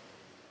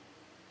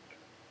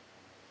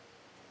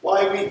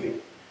 Why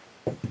weeping?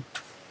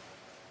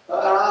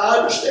 I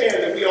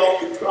understand that we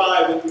often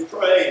cry when we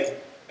pray.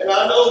 And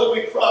I know that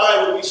we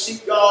cry when we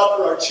seek God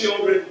for our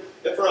children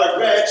and for our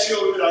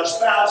grandchildren and our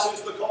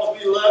spouses because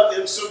we love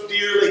them so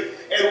dearly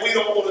and we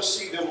don't want to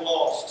see them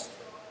lost.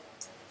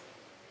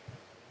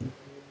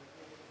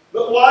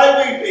 But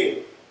why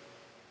weeping?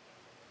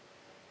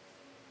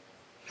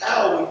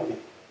 How weeping?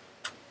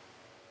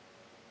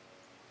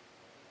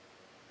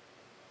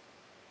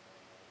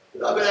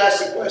 And I've been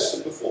asked the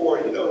question before,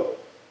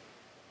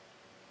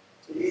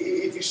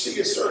 if you see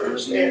a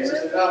circumstance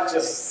that's about to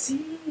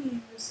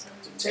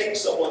take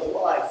someone's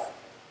life,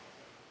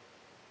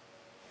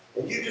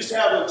 and you just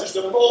have just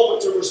a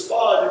moment to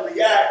respond and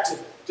react,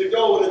 to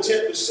go and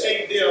attempt to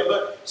save them,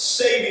 but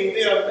saving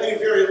them may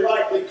very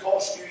likely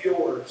cost you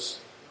yours.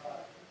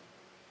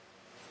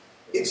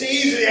 It's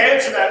easy to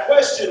answer that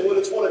question when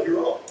it's one of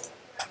your own.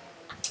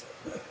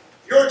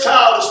 Your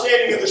child is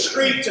standing in the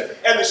street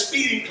and the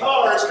speeding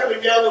car is coming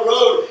down the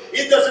road.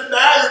 It doesn't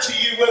matter to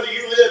you whether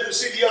you live to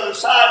see the other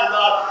side or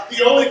not.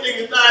 The only thing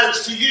that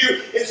matters to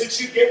you is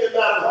that you get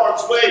them out of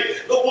harm's way.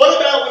 But what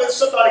about when it's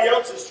somebody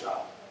else's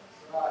child?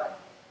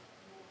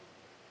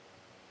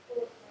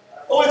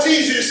 Oh, it's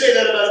easy to say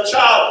that about a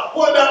child.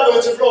 What about when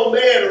it's a grown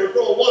man or a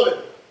grown woman?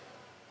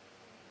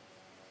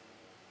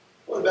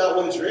 What about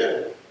when it's your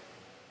enemy?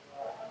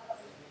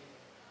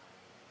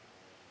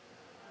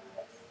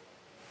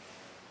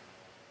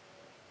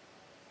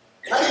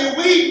 How do you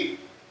weep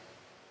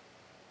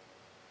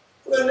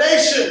for a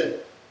nation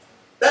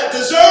that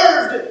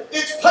deserved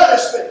its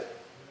punishment?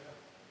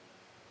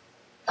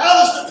 How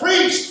does the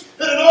priest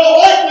that in all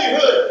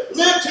likelihood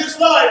lived his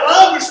life?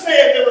 I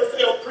understand there were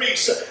failed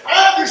priests.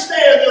 I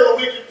understand there were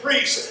wicked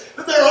priests.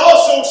 But there are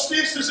also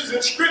instances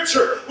in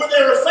Scripture where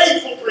there are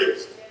faithful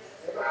priests.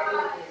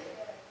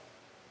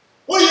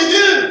 What do you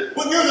do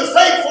when you're the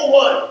faithful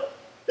one?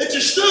 That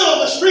you stood on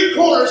the street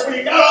corners when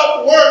you got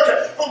off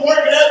work from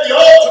working at the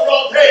altar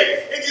all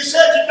day, and you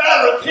said you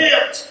got to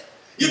repent.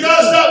 You've got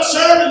to stop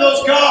serving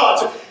those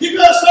gods. You've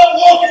got to stop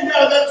walking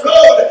down that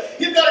road.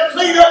 You've got to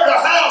clean up your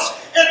house,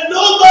 and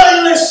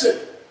nobody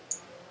listened.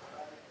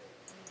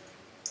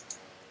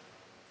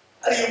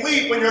 How do you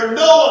weep when you're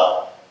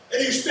Noah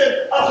and you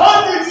spend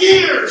 100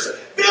 years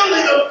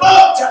building a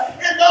boat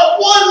and not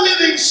one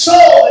living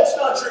soul that's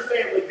not your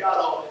family got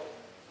on it?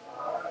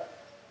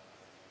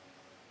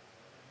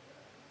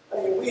 How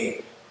do you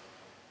weep?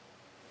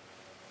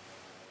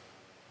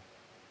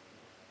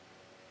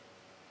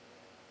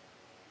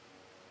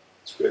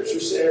 Scripture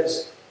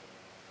says,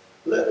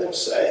 let them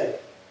say,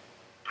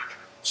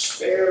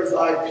 spare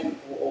thy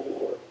people, O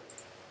Lord.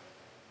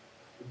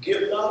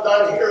 Give not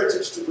thine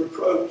heritage to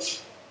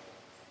reproach,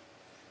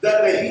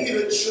 that the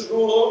heathen should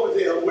rule over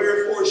them.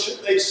 Wherefore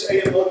should they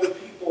say among the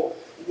people,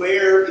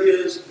 where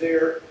is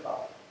their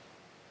God?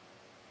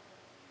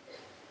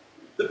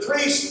 The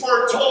priests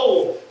were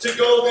told to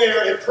go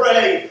there and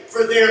pray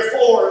for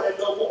therefore and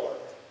no more.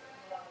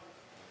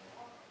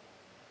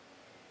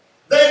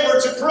 They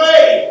were to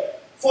pray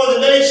for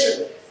the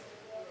nation.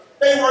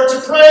 They were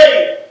to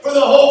pray for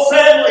the whole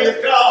family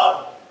of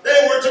God.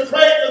 They were to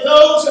pray for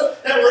those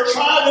that were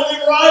trying to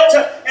live right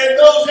and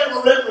those that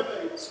were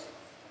reprobates.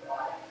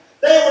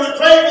 They were to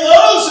pray for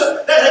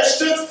those that had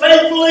stood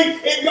faithfully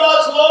in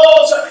God's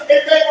laws,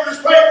 and they were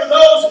to pray for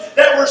those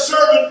that were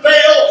serving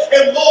Baal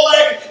and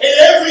Molech and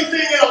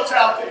everything else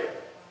out there.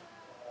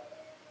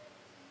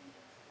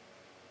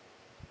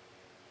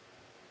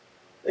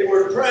 They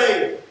were to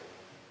pray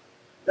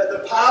that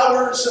the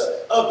powers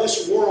of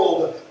this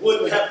world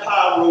wouldn't have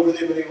power over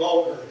them any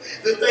longer.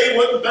 That they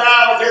wouldn't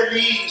bow their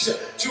knees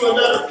to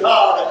another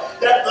God.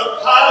 That the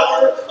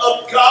power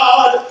of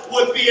God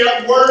would be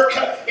at work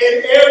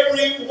in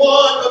every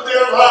one of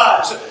their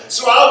lives.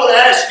 So I would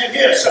ask you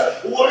this,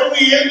 what are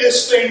we in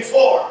this thing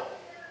for?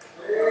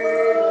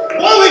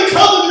 Why are we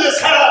coming to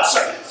this house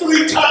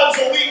 3 times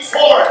a week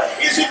for?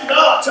 Is it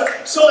not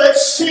so that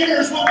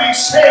sinners will be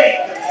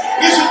saved?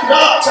 Is it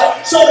not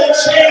so that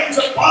chains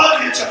of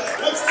bondage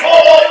will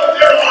fall off of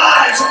their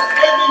lives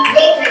and be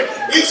broken?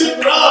 Is it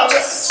not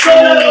so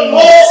that a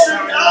lost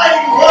and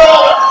dying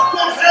world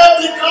will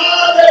have the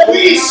God that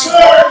we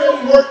serve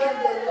and work in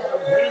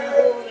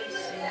their lives?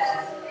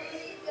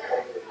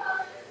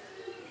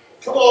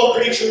 Come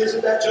on, preacher,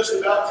 isn't that just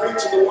about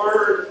preaching the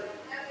word?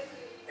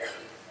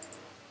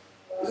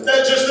 Isn't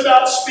that just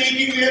about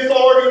speaking the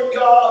authority of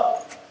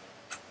God?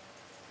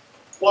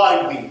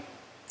 Why weep?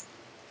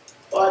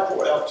 Why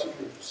pour out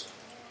tears?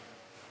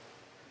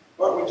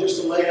 Aren't we just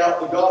to lay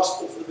out the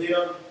gospel for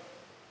them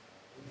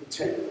and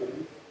pretend to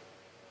believe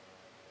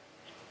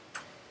it?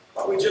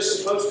 Aren't we just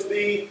supposed to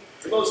be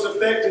the most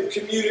effective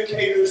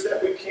communicators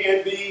that we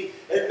can be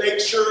and make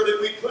sure that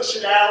we push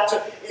it out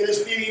in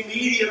as many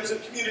mediums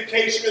of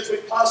communication as we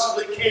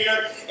possibly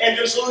can and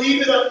just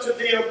leave it up to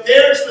them?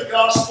 There's the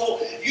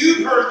gospel.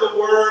 You've heard the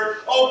word.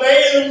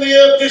 Obey it and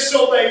live.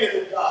 Disobey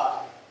it and die.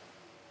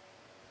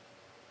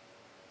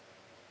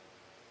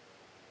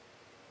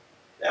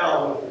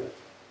 Now,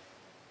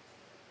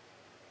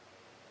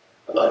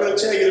 I'm not going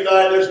to tell you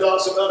tonight there's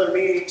not some other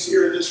meanings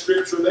here in this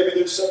scripture. Maybe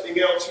there's something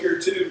else here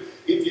too.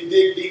 If you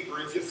dig deeper,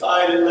 if you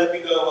find it, let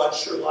me know. I'd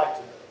sure like to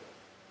know.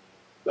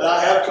 But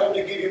I have come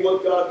to give you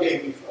what God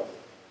gave me from it.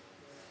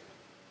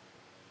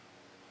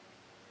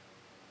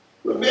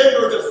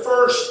 Remember the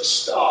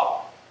first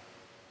stop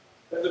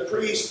that the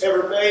priest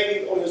ever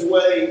made on his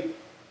way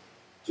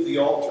to the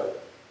altar.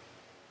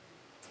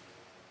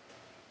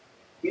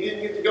 He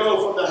didn't get to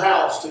go from the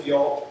house to the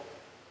altar.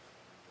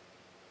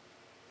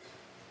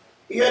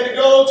 He had to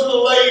go to the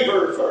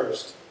laver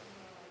first.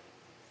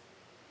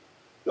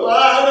 So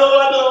I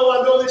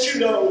know that you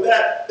know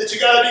that you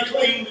got to be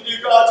clean to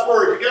do God's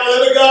work. You got to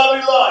live a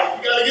godly life.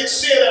 You got to get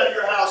sin out of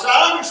your house.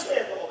 I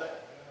understand all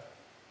that.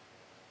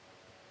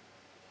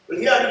 But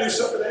he had to do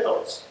something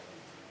else.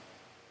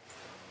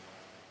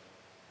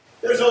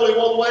 There's only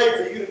one way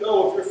for you to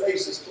know if your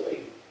face is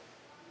clean.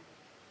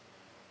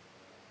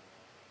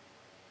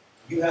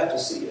 You have to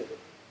see it.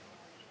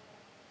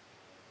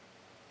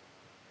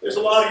 There's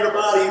a lot of your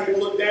body you can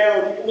look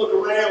down, you can look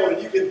around,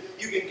 and you can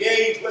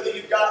gauge whether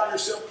you've gotten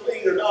yourself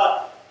clean or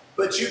not,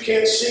 but you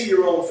can't see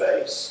your own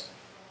face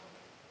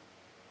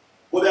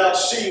without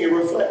seeing a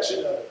reflection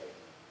of it.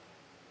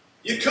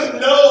 You couldn't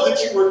know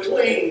that you were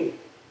clean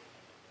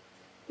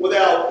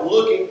without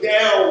looking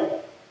down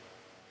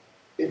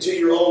into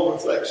your own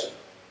reflection.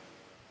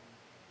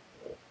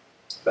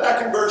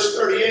 Back in verse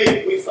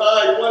 38, we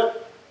find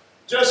what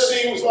just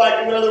seems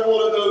like another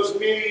one of those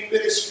many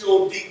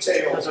minuscule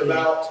details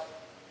about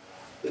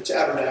the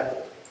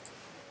tabernacle.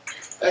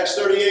 Acts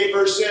 38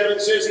 verse 7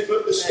 says he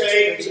put the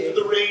staves into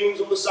the rings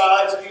on the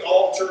sides of the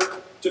altar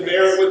to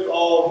bear it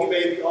withal. He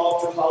made the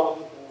altar hollow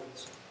with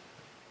boards.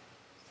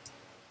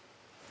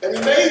 And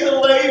he made the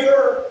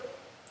laver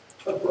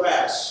of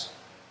brass,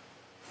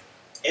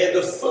 and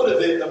the foot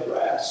of it of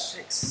brass,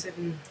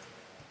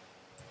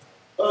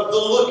 of the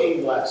looking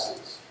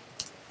glasses,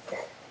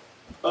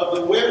 of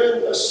the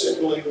women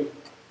assembling,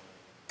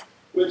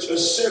 which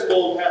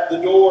assembled at the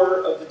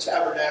door of the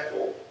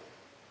tabernacle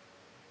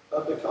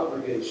of the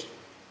congregation.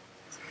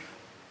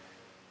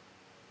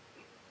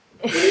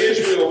 When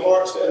Israel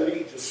marched out of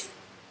Egypt,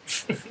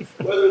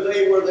 whether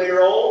they were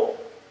their own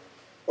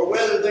or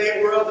whether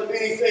they were of the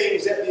many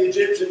things that the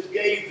Egyptians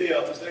gave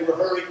them as they were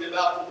hurrying them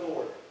out the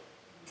door,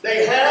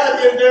 they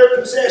had in their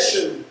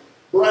possession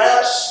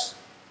brass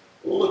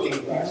looking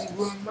glasses,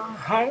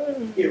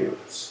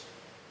 mirrors,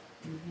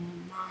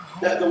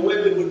 that the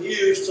women would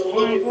use to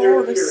look at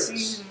their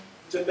appearance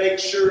to make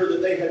sure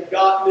that they had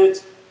gotten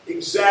it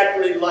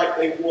exactly like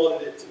they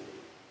wanted it to be.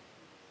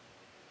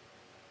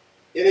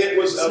 And it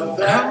was of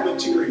that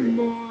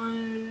material,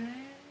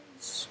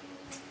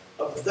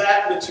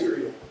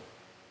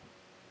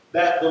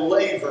 that the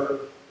laver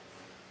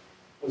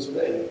was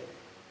made.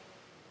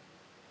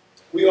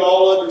 We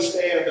all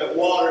understand that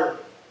water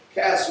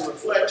casts a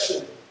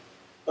reflection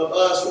of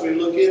us when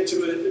we look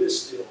into it if it is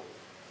still.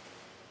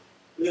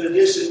 In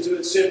addition to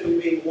it simply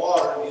being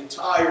water, the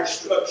entire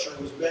structure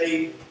was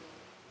made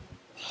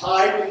of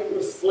highly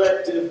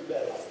reflective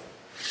metal.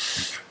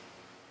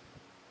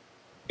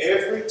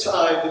 Every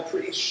time the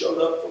priest showed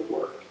up for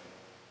work,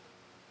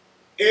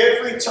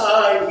 every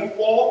time he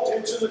walked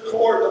into the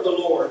court of the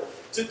Lord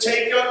to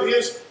take up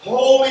his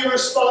holy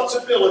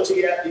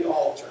responsibility at the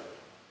altar,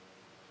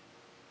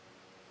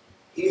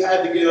 he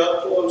had to get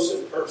up close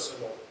and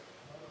personal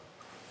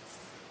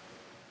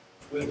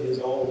with his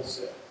own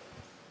self.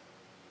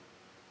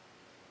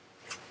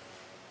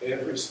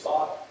 Every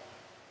spot,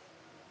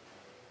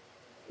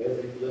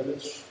 every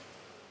blemish,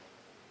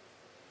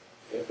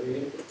 every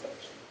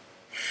imperfection,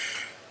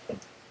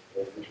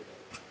 every day.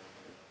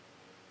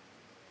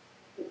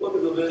 Look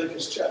at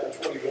Leviticus chapter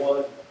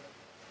 21.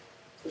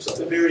 There's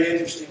something very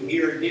interesting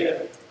here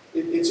again.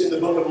 It's in the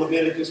book of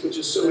Leviticus, which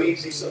is so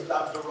easy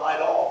sometimes to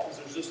write off because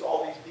there's just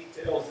all these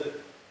details that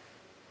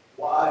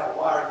why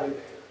are they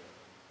there?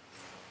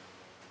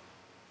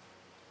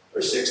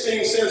 Verse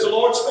 16 says, the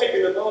Lord spake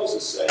unto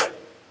Moses, saying,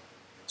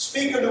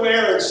 speak unto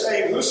Aaron,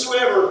 saying,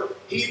 whosoever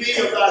he be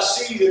of thy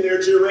seed in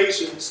their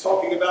generations,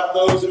 talking about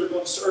those that are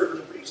going to serve in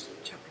the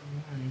priesthood,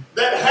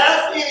 that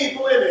hath any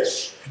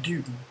blemish,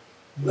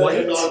 let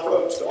him not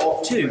approach to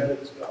offer the bread of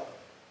his God.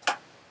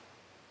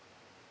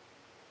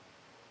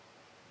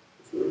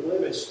 If you were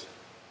blemished,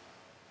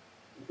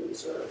 you couldn't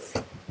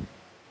serve.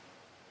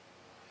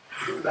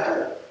 It didn't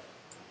matter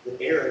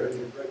that Aaron was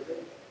your great-grandfather.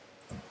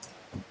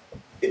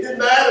 It didn't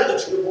matter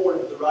that you were born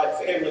into the right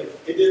family.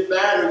 It didn't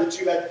matter that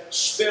you had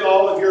spent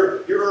all of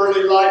your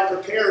early life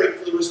preparing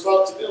for the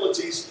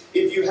responsibilities.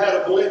 If you had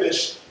a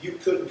blemish, you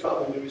couldn't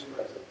come into his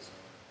presence.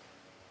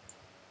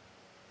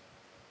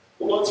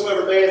 But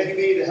whatsoever man he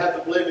be that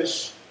hath a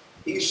blemish,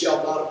 he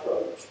shall not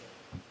approach.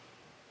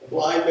 A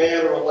blind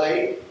man or a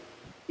lame,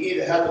 he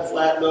that hath a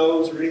flat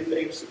nose or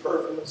anything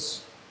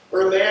superfluous,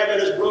 or a man that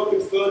is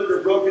broken-footed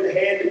or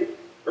broken-handed,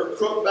 or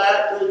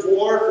crook-backed, or a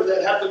dwarf, or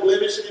that hath a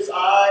blemish in his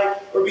eye,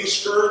 or be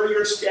scurvy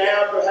or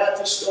scabbed, or hath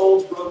his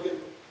stones broken.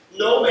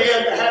 No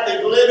man that hath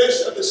a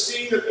blemish of the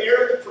seed of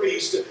Aaron the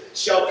priest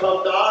shall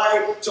come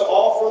nigh to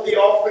offer the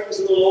offerings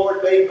of the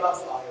Lord made by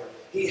fire.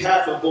 He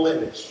hath a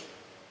blemish.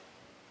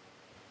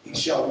 He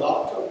shall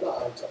not come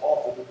nigh to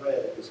offer the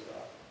bread of his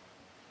God.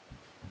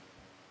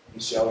 He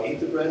shall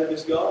eat the bread of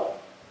his God,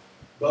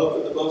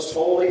 both of the most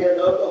holy and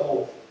of the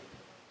holy.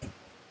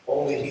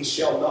 Only he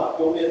shall not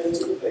go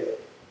into the veil,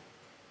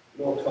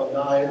 nor come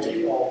nigh unto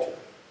the altar,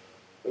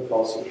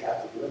 because he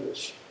hath a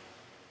blemish,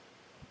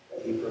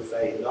 that he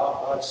profane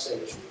not my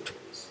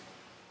sanctuaries.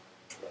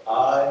 For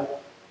I,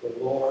 the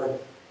Lord,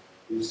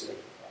 do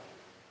sanctify.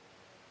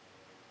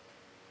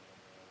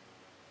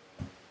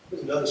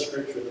 There's another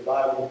scripture in the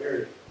Bible that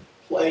very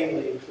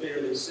plainly and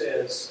clearly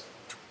says,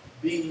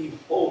 be ye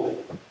holy,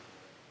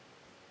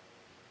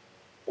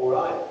 for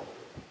I am holy.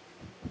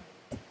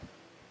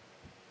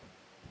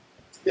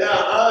 Now,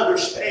 I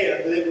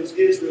understand that it was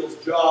Israel's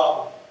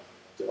job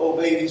to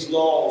obey these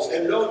laws,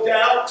 and no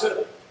doubt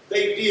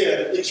they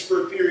did, at least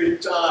for a period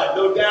of time.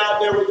 No doubt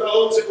there were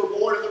those that were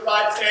born in the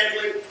right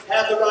family,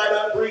 had the right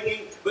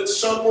upbringing, but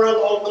somewhere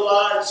along the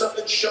line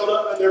something showed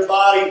up in their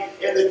body,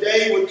 and the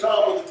day would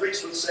come when the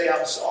priest would say,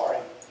 I'm sorry.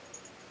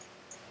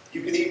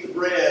 You can eat the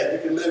bread, you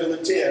can live in the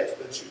tent,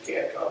 but you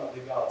can't come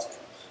into God's house.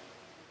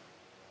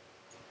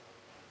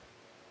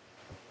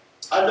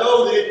 I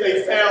know that if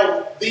they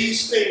found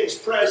these things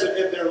present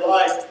in their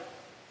life,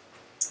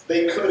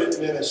 they couldn't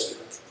minister.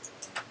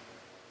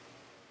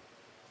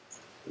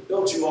 But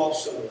don't you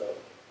also know,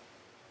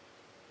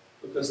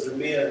 because they're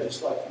men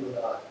just like you and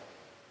I,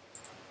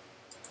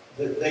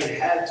 that they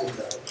had to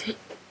know,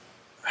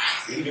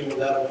 even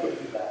without a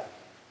crooked back,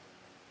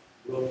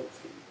 broken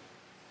feet,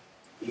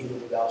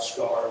 even without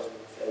scars on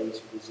their face,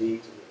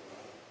 disease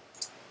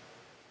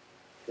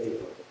in their body, they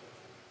were.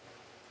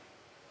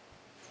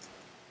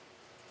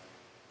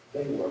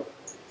 They weren't.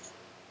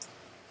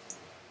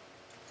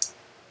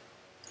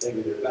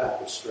 Maybe their back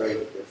was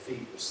straight, their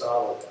feet were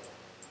solid.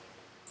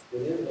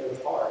 But in their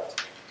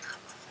heart,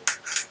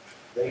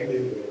 they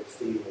knew there were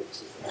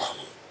feelings of God.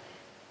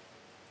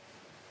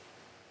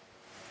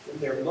 In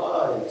their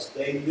minds,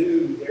 they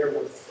knew there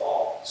were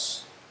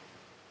thoughts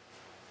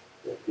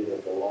that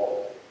didn't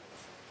belong there.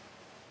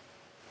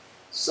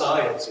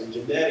 Science and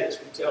genetics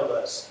would tell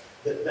us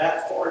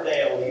that far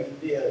down, even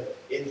then,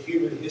 in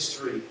human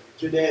history,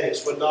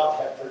 genetics would not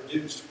have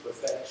produced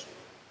perfection.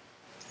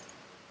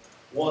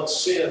 Once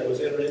sin was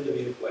entered into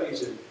the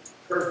equation,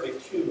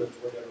 perfect humans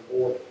were never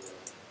born.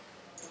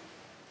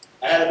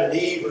 Adam and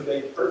Eve were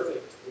made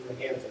perfect in the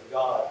hands of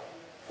God.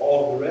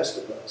 All of the rest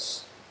of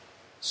us,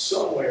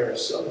 somewhere,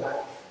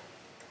 somehow,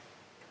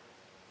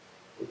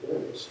 were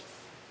blemished.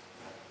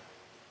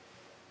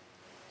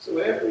 So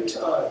every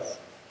time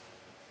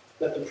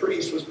that the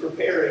priest was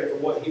preparing for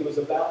what he was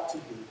about to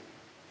do.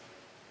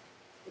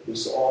 And he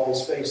saw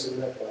his face in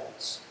that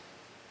glass.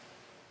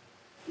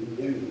 He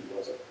knew he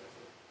wasn't perfect.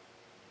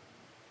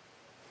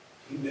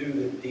 He knew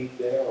that deep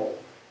down,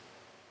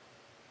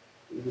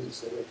 he was a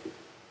sinner too.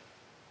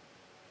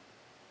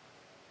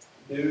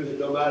 He knew that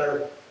no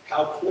matter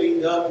how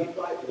cleaned up he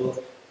might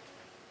look,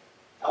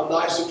 how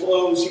nice of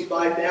clothes he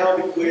might now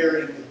be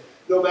wearing,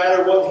 no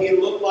matter what he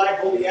looked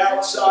like on the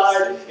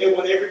outside and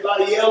what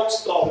everybody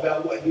else thought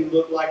about what he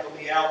looked like on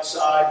the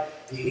outside,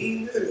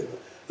 he knew.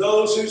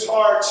 Those whose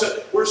hearts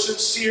were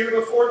sincere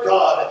before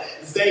God,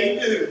 they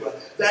knew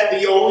that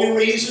the only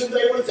reason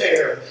they were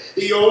there,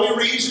 the only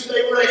reason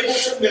they were able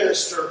to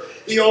minister,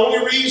 the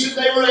only reason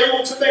they were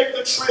able to make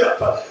the trip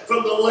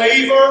from the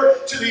laver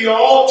to the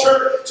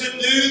altar to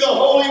do the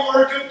holy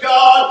work of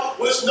God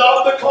was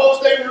not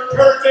because they were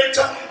perfect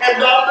and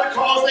not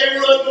because they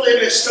were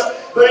unblemished,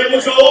 but it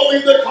was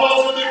only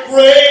because of the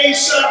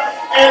grace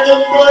and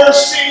the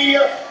mercy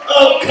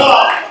of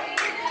God.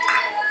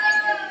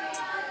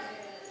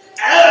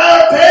 At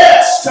our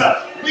best,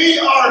 we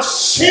are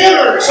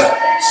sinners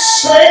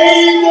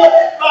saved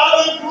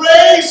by the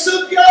grace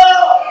of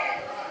God.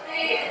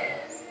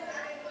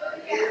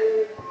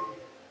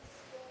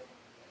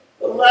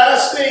 The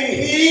last thing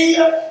he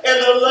and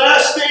the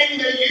last thing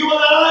that you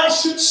and I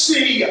should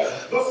see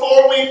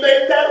before we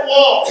make that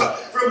walk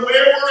from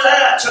where we're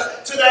at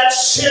to that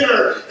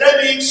sinner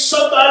that needs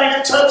somebody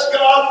to touch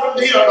God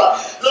from him,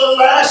 the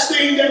last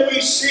thing that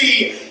we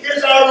see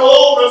is our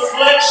own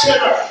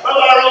reflection of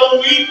our own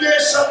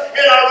weakness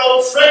and our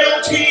own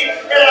frailty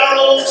and our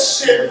own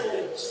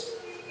sinfulness.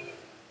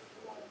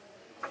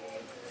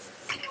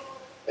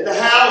 And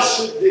how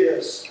should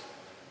this,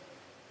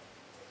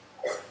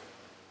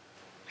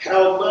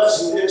 how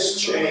must this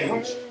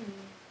change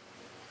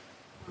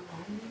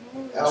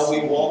how we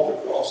walk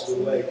across the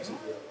way to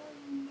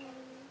Him?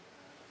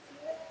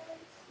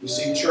 You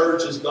see,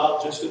 church is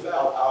not just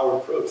about our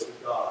approach to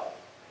God.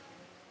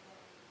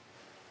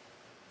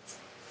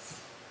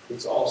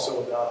 It's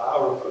also about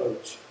our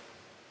approach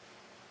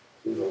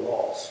to the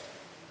lost.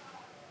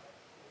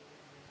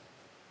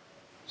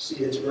 See,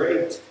 it's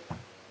great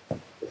to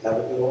have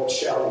a good old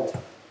shouting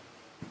time.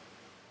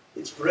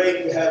 It's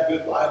great to have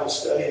good Bible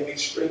study and be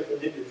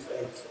strengthened in your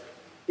faith.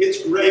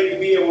 It's great to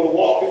be able to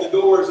walk in the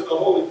doors of the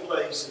holy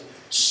place and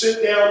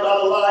sit down by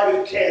the light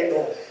of the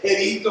candle and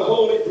eat the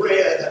holy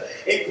bread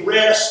and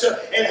rest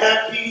and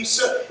have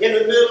peace in the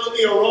middle of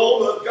the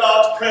aroma of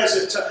God's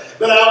presence.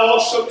 But I've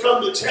also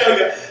come to tell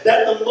you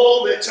that the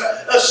moment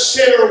a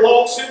sinner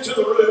walks into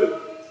the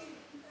room,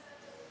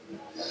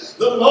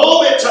 the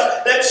moment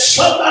that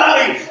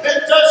somebody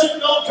that doesn't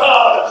know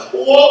God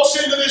walks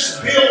into this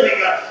building,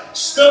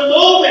 the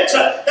moment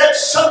that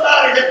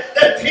somebody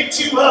that picked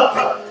you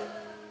up,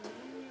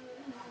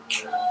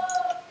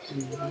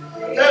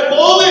 that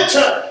moment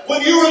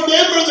when you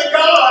remember the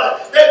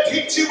God that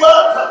picked you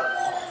up,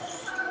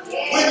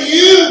 when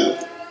you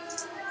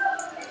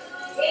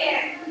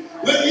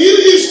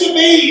used to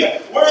be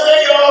where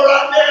they are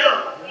right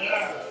now,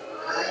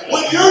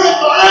 when you're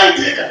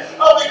reminded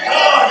of the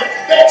God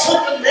that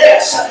took the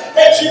mess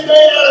that you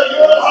made out of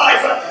your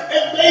life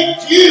and made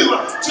you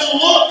to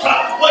look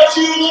what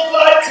you look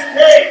like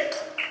today.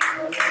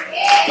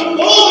 The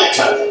moment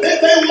that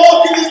they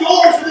walk in the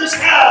doors of this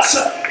house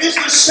is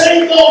the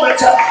same moment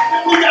that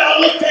we got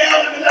to look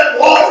down into that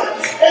water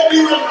and be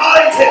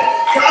reminded,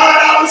 God,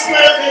 I was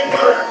where they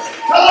were.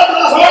 God,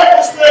 my heart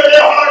was where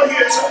their heart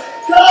is.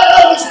 God,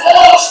 I was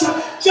lost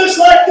just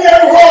like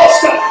they're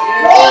lost.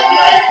 God,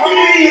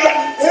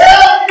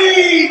 help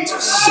me to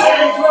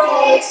save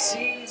us.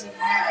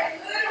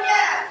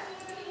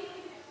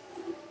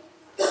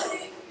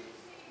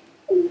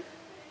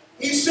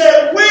 He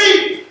said,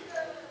 weep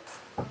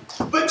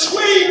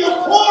between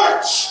the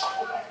porch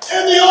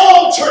and the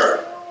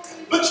altar,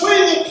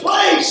 between the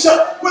place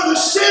where the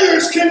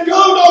sinners can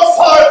go no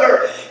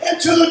farther, and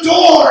to the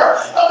door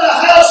of the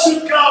house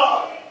of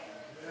God.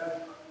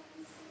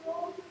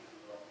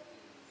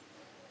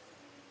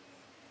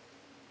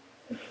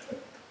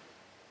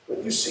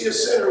 When you see a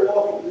sinner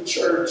walking to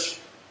church,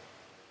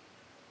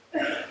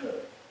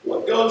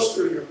 what goes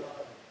through your mind?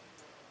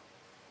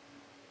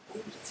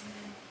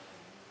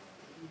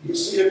 You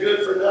see a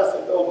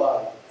good-for-nothing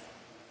nobody.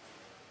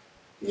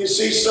 You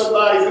see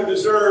somebody who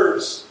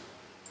deserves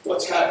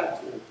what's happened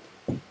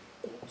to him.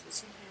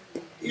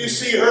 You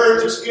see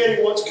her just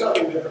getting what's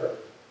coming to her.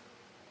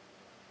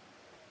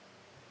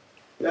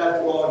 And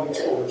after all, you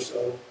told her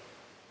so.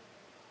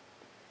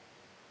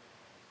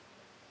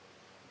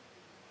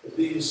 But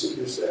do you see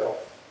yourself?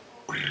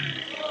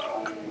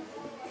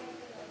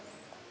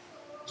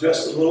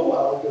 Just a little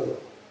while ago.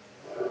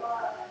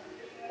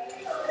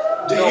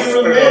 Do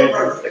you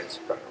remember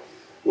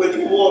when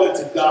you wanted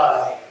to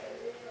die?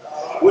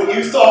 When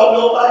you thought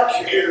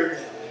nobody cared?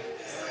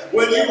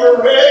 When you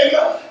were ready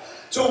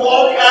to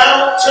walk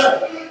out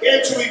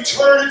into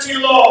eternity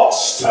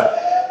lost,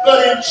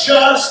 but in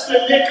just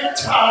the nick of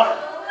time?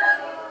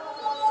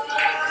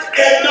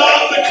 And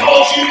not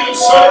because you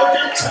deserved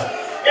it,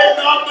 and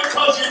not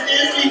because you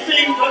did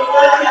anything to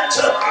earn it,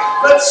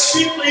 but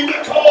simply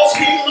because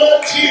He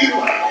loved you.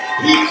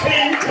 He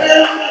came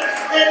down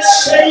and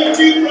saved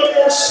you from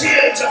your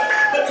sins.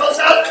 Because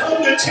I've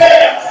come to tell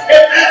you,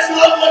 if that's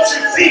not what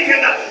you're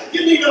thinking,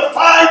 you need to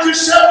find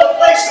yourself a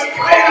place to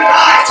pray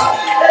tonight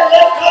and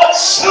let God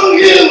show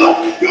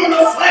you your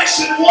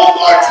reflection one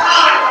more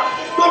time.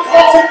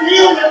 Because if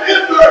you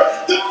remember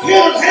the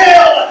pit of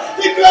hell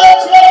that God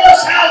brought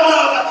us out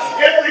of,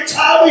 every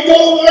time we go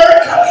to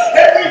work,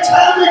 every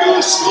time we go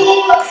to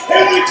school,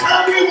 every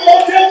time we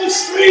walk down the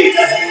street,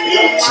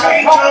 it'll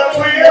change our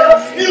prayer,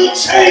 it'll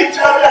change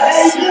our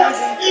behavior,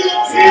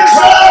 it'll pierce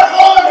our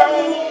heart.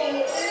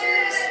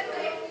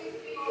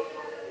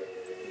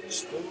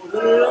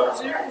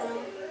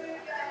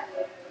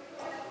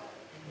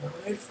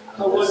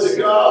 I wonder to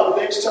God,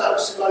 the next time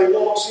somebody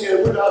walks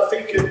in, we're not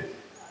thinking,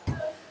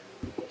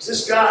 is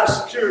this guy a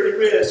security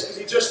risk? Is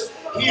he just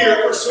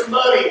here for some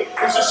money?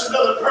 Is this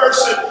another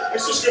person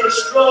that's just going to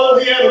stroll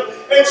in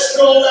and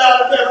stroll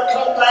out and never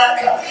come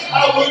back?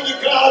 I wonder to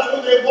God that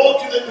when they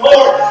walk in the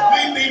door,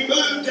 we'd be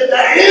moved in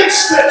the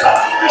instant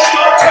to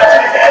start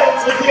touching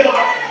heavens with Him.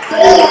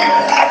 They don't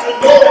even have to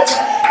know it.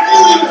 They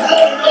don't even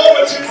have to know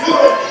what you're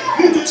doing.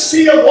 You can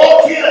see Him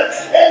walk in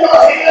and your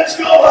hands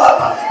go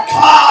up.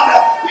 God,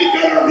 we're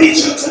going to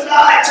reach Him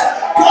tonight.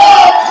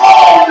 God,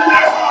 call into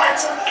their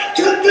hearts.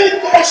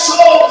 Convict their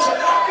souls.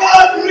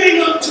 God, bring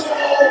them to the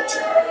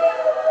altar.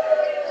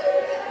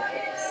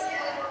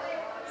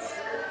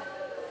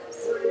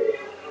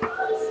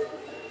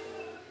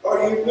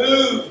 Are you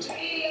moved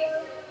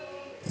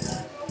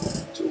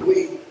to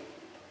weep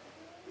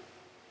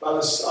by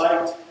the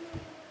sight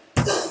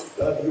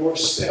of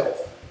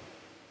yourself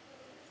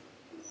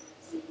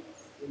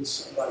in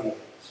somebody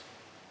else?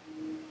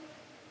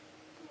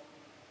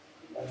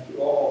 After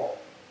all,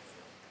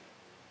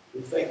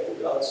 we're thankful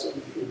God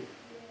sent you.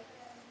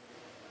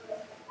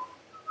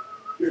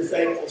 You're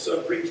thankful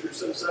some preacher,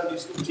 some Sunday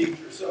school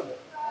teacher,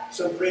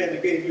 some friend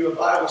that gave you a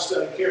Bible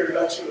study cared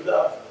about you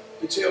enough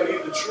to tell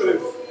you the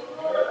truth.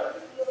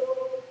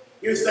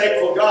 You're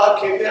thankful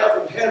God came down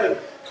from heaven,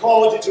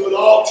 called you to an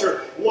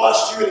altar,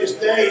 washed you in His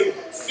name,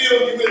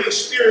 filled you with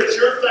His Spirit.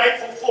 You're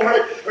thankful for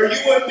it, or you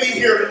wouldn't be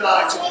here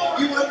tonight.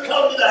 You wouldn't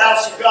come to the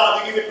house of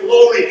God to give Him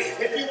glory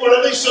if you were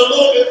at least a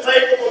little bit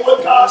thankful for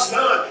what God's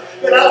done.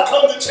 But I've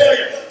come to tell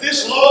you,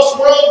 this lost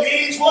world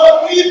needs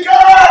what we've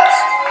got.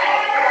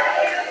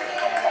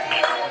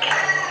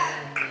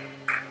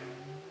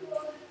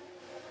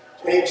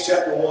 James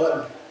chapter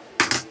 1.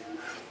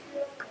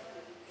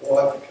 Oh,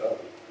 I forgot.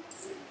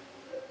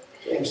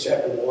 James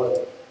chapter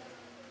 1.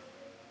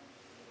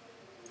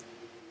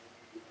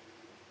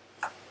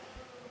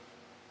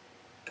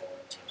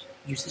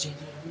 Use the James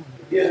chapter 1.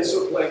 Again,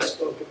 so plain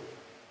spoken.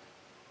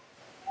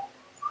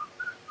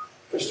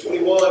 Verse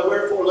 21.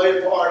 Wherefore lay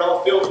apart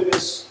all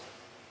filthiness,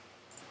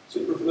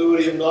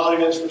 superfluity of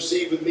naughtiness,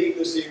 receive with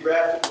meekness the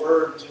engrafted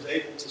word which is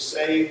able to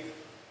save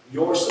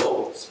your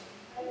souls.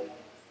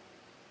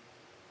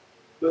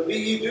 But be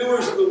ye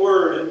doers of the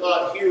word, and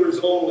not hearers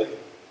only,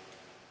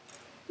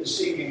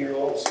 deceiving your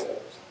own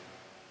selves.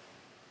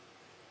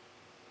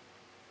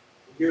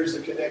 Here's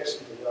the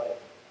connection tonight.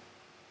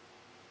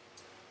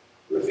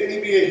 For if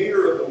any be a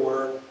hearer of the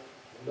word,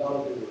 and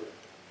not a doer,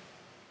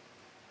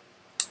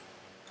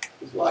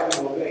 is like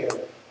unto a man,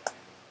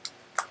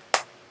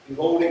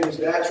 beholding his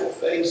natural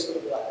face in a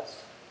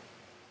glass.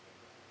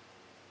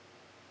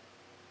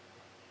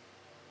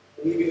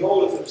 When he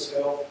beholdeth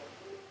himself,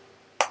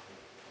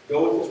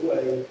 goeth his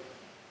way,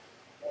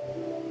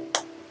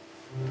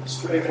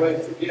 straightway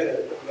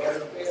forgetteth what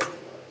manner of man he was.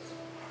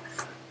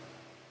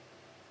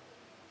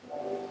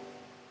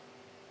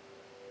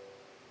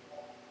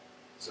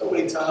 So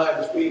many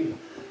times we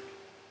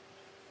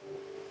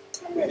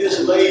just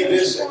lay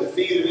this at the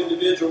feet of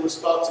individual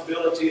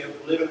responsibility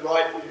of living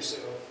right for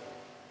yourself.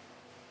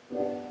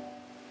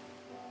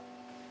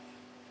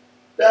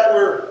 That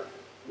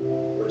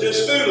we're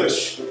just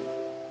foolish to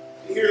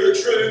hear the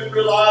truth,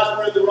 realize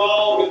we're in the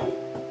wrong, and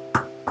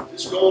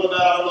just going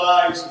about our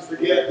lives and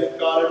forget that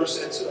God ever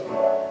said so.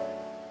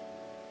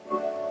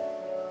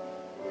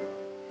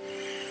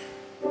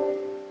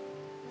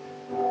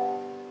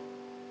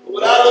 But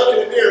when I look in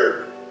the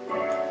mirror,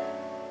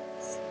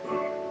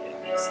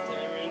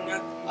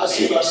 I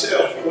see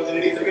myself more than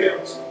anything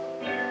else.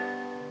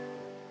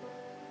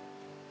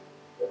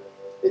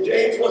 And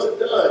James wasn't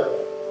done.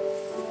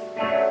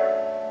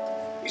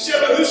 He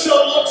said, but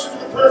whoso looks into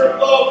the perfect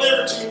law of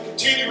liberty and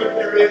continueth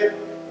therein,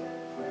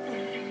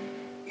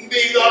 he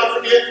being not a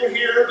forgetful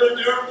hearer, but a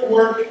doer of the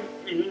work,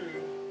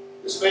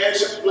 this man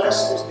shall be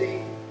blessed in his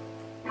deed.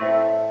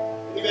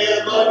 Any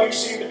man among you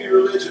seem to be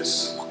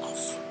religious,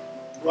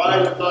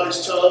 bridleth not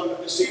his tongue,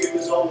 but deceiveth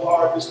his own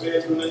heart. This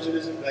man's religion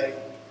is in vain.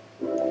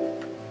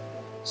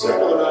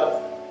 Simple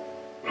enough.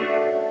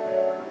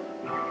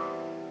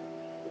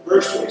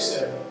 Verse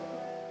 27.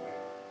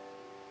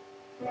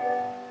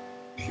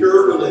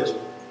 Pure religion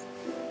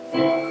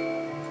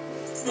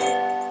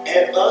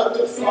and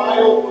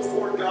undefiled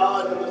before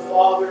God and the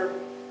Father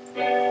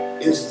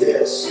is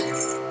this,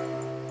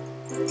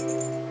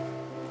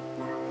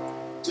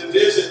 to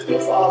visit the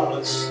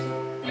fatherless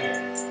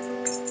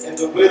and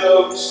the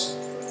widows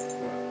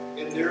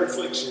in their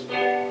affliction,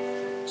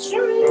 and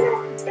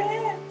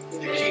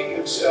to keep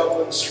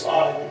himself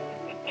unspotted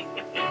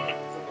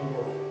from the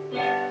world.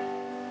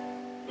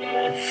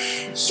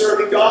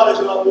 Serving God is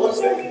not one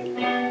thing,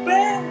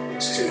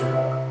 it's two.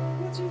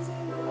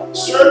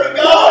 Serving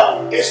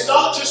God is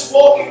not just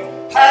walking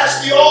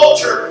past the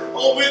altar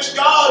on which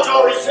God's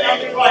already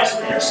paid the price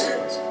for your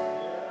sins,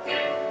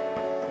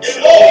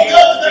 and walking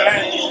up to that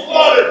pool of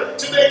water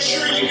to make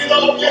sure you get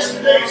off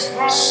yesterday's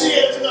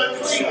sins and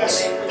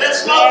uncleanness.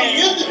 That's not the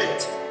end of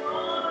it.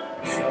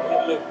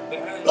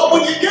 But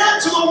when you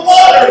get to the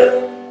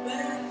water,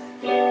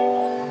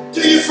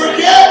 do you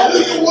forget who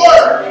you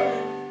were?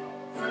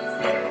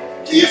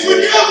 Do you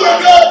forget where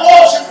God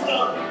brought you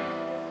from?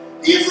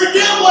 Do you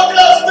forget what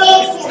God's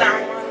done for you?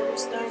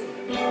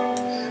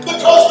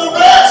 Because the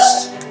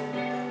rest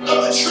of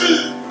the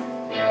truth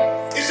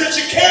is that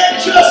you can't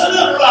just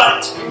live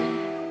right,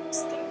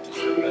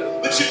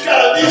 but you've got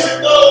to visit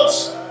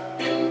those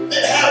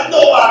that have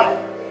nobody.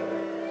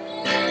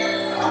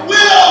 The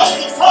widows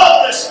and the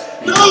fatherless,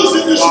 those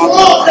that this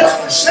world has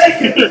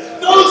forsaken,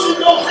 those who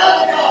don't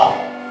have a God,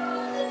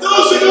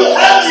 those who don't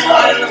have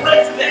anybody to pray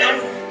for them,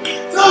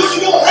 those who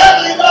don't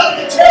have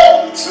anybody to tell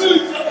them the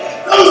truth,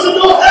 those who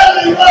don't have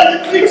anybody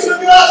to preach the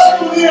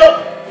gospel to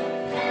them.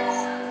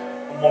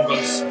 There are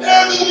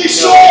going to be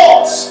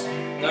souls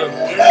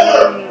that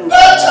are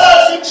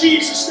baptized in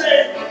Jesus'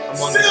 name,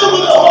 filled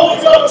with the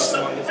Holy Ghost,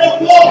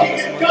 and walking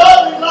in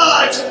godly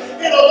lives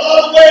in a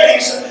lot of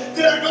ways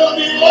that are going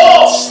to be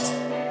lost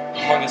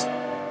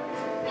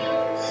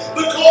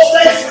because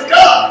they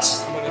forgot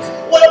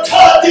what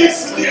God did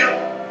for them,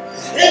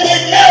 and they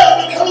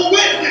never become a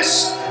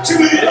witness to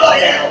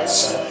anybody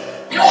else.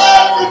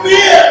 God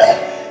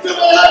forbid that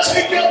when I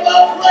take up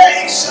my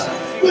place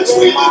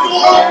between the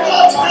door of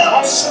God's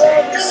house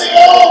and the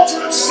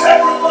altar of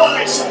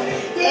sacrifice,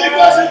 that it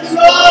doesn't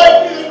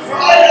drive me to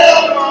cry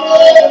out in the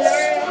Lord.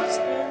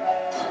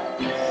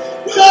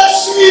 When I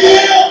see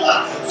Him,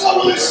 I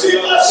want to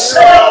see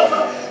myself.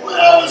 When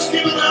I was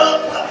given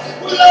up,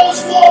 when I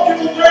was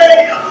walking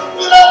away,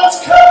 when I was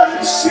covered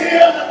in sin,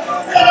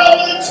 and I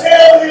want to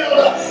tell Him,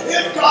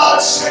 if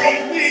God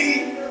saved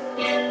me,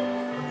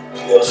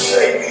 He'll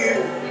save you.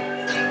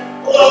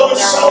 Oh, with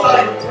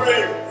somebody to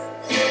pray.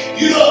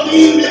 You don't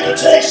need an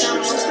invitation.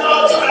 This is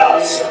God's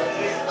house.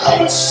 I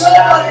want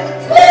somebody to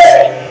pray.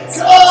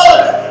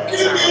 God,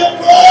 give me a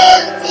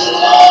burn for the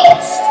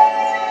lost.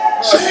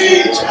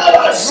 Change how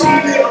I see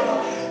them.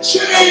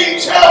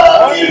 Change how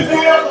I view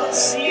them.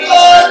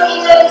 God,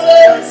 don't ever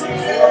let me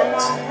forget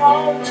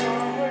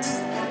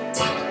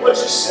what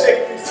you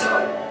saved me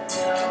from.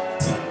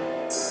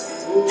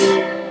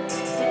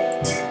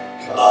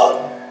 God,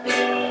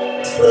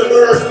 for the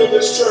miracle of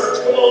this church.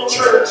 Come on,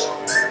 church.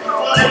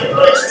 Find a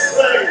place to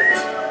pray.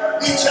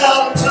 Reach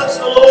out and touch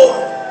the Lord.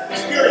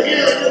 If you're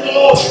here and you're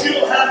lost, you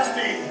don't have to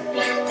be.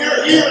 If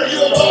you're here and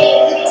you're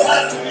alone, you don't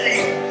have to be.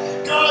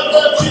 God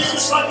loves you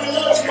just like He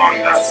loves you.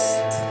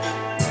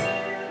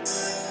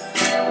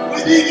 We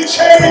need to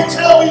change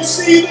how we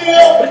see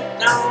them.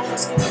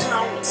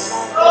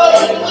 Oh,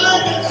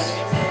 remind us.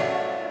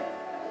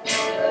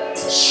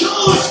 Show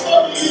us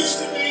what we used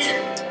to be.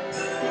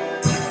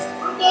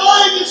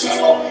 Remind us of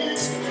what we used to be.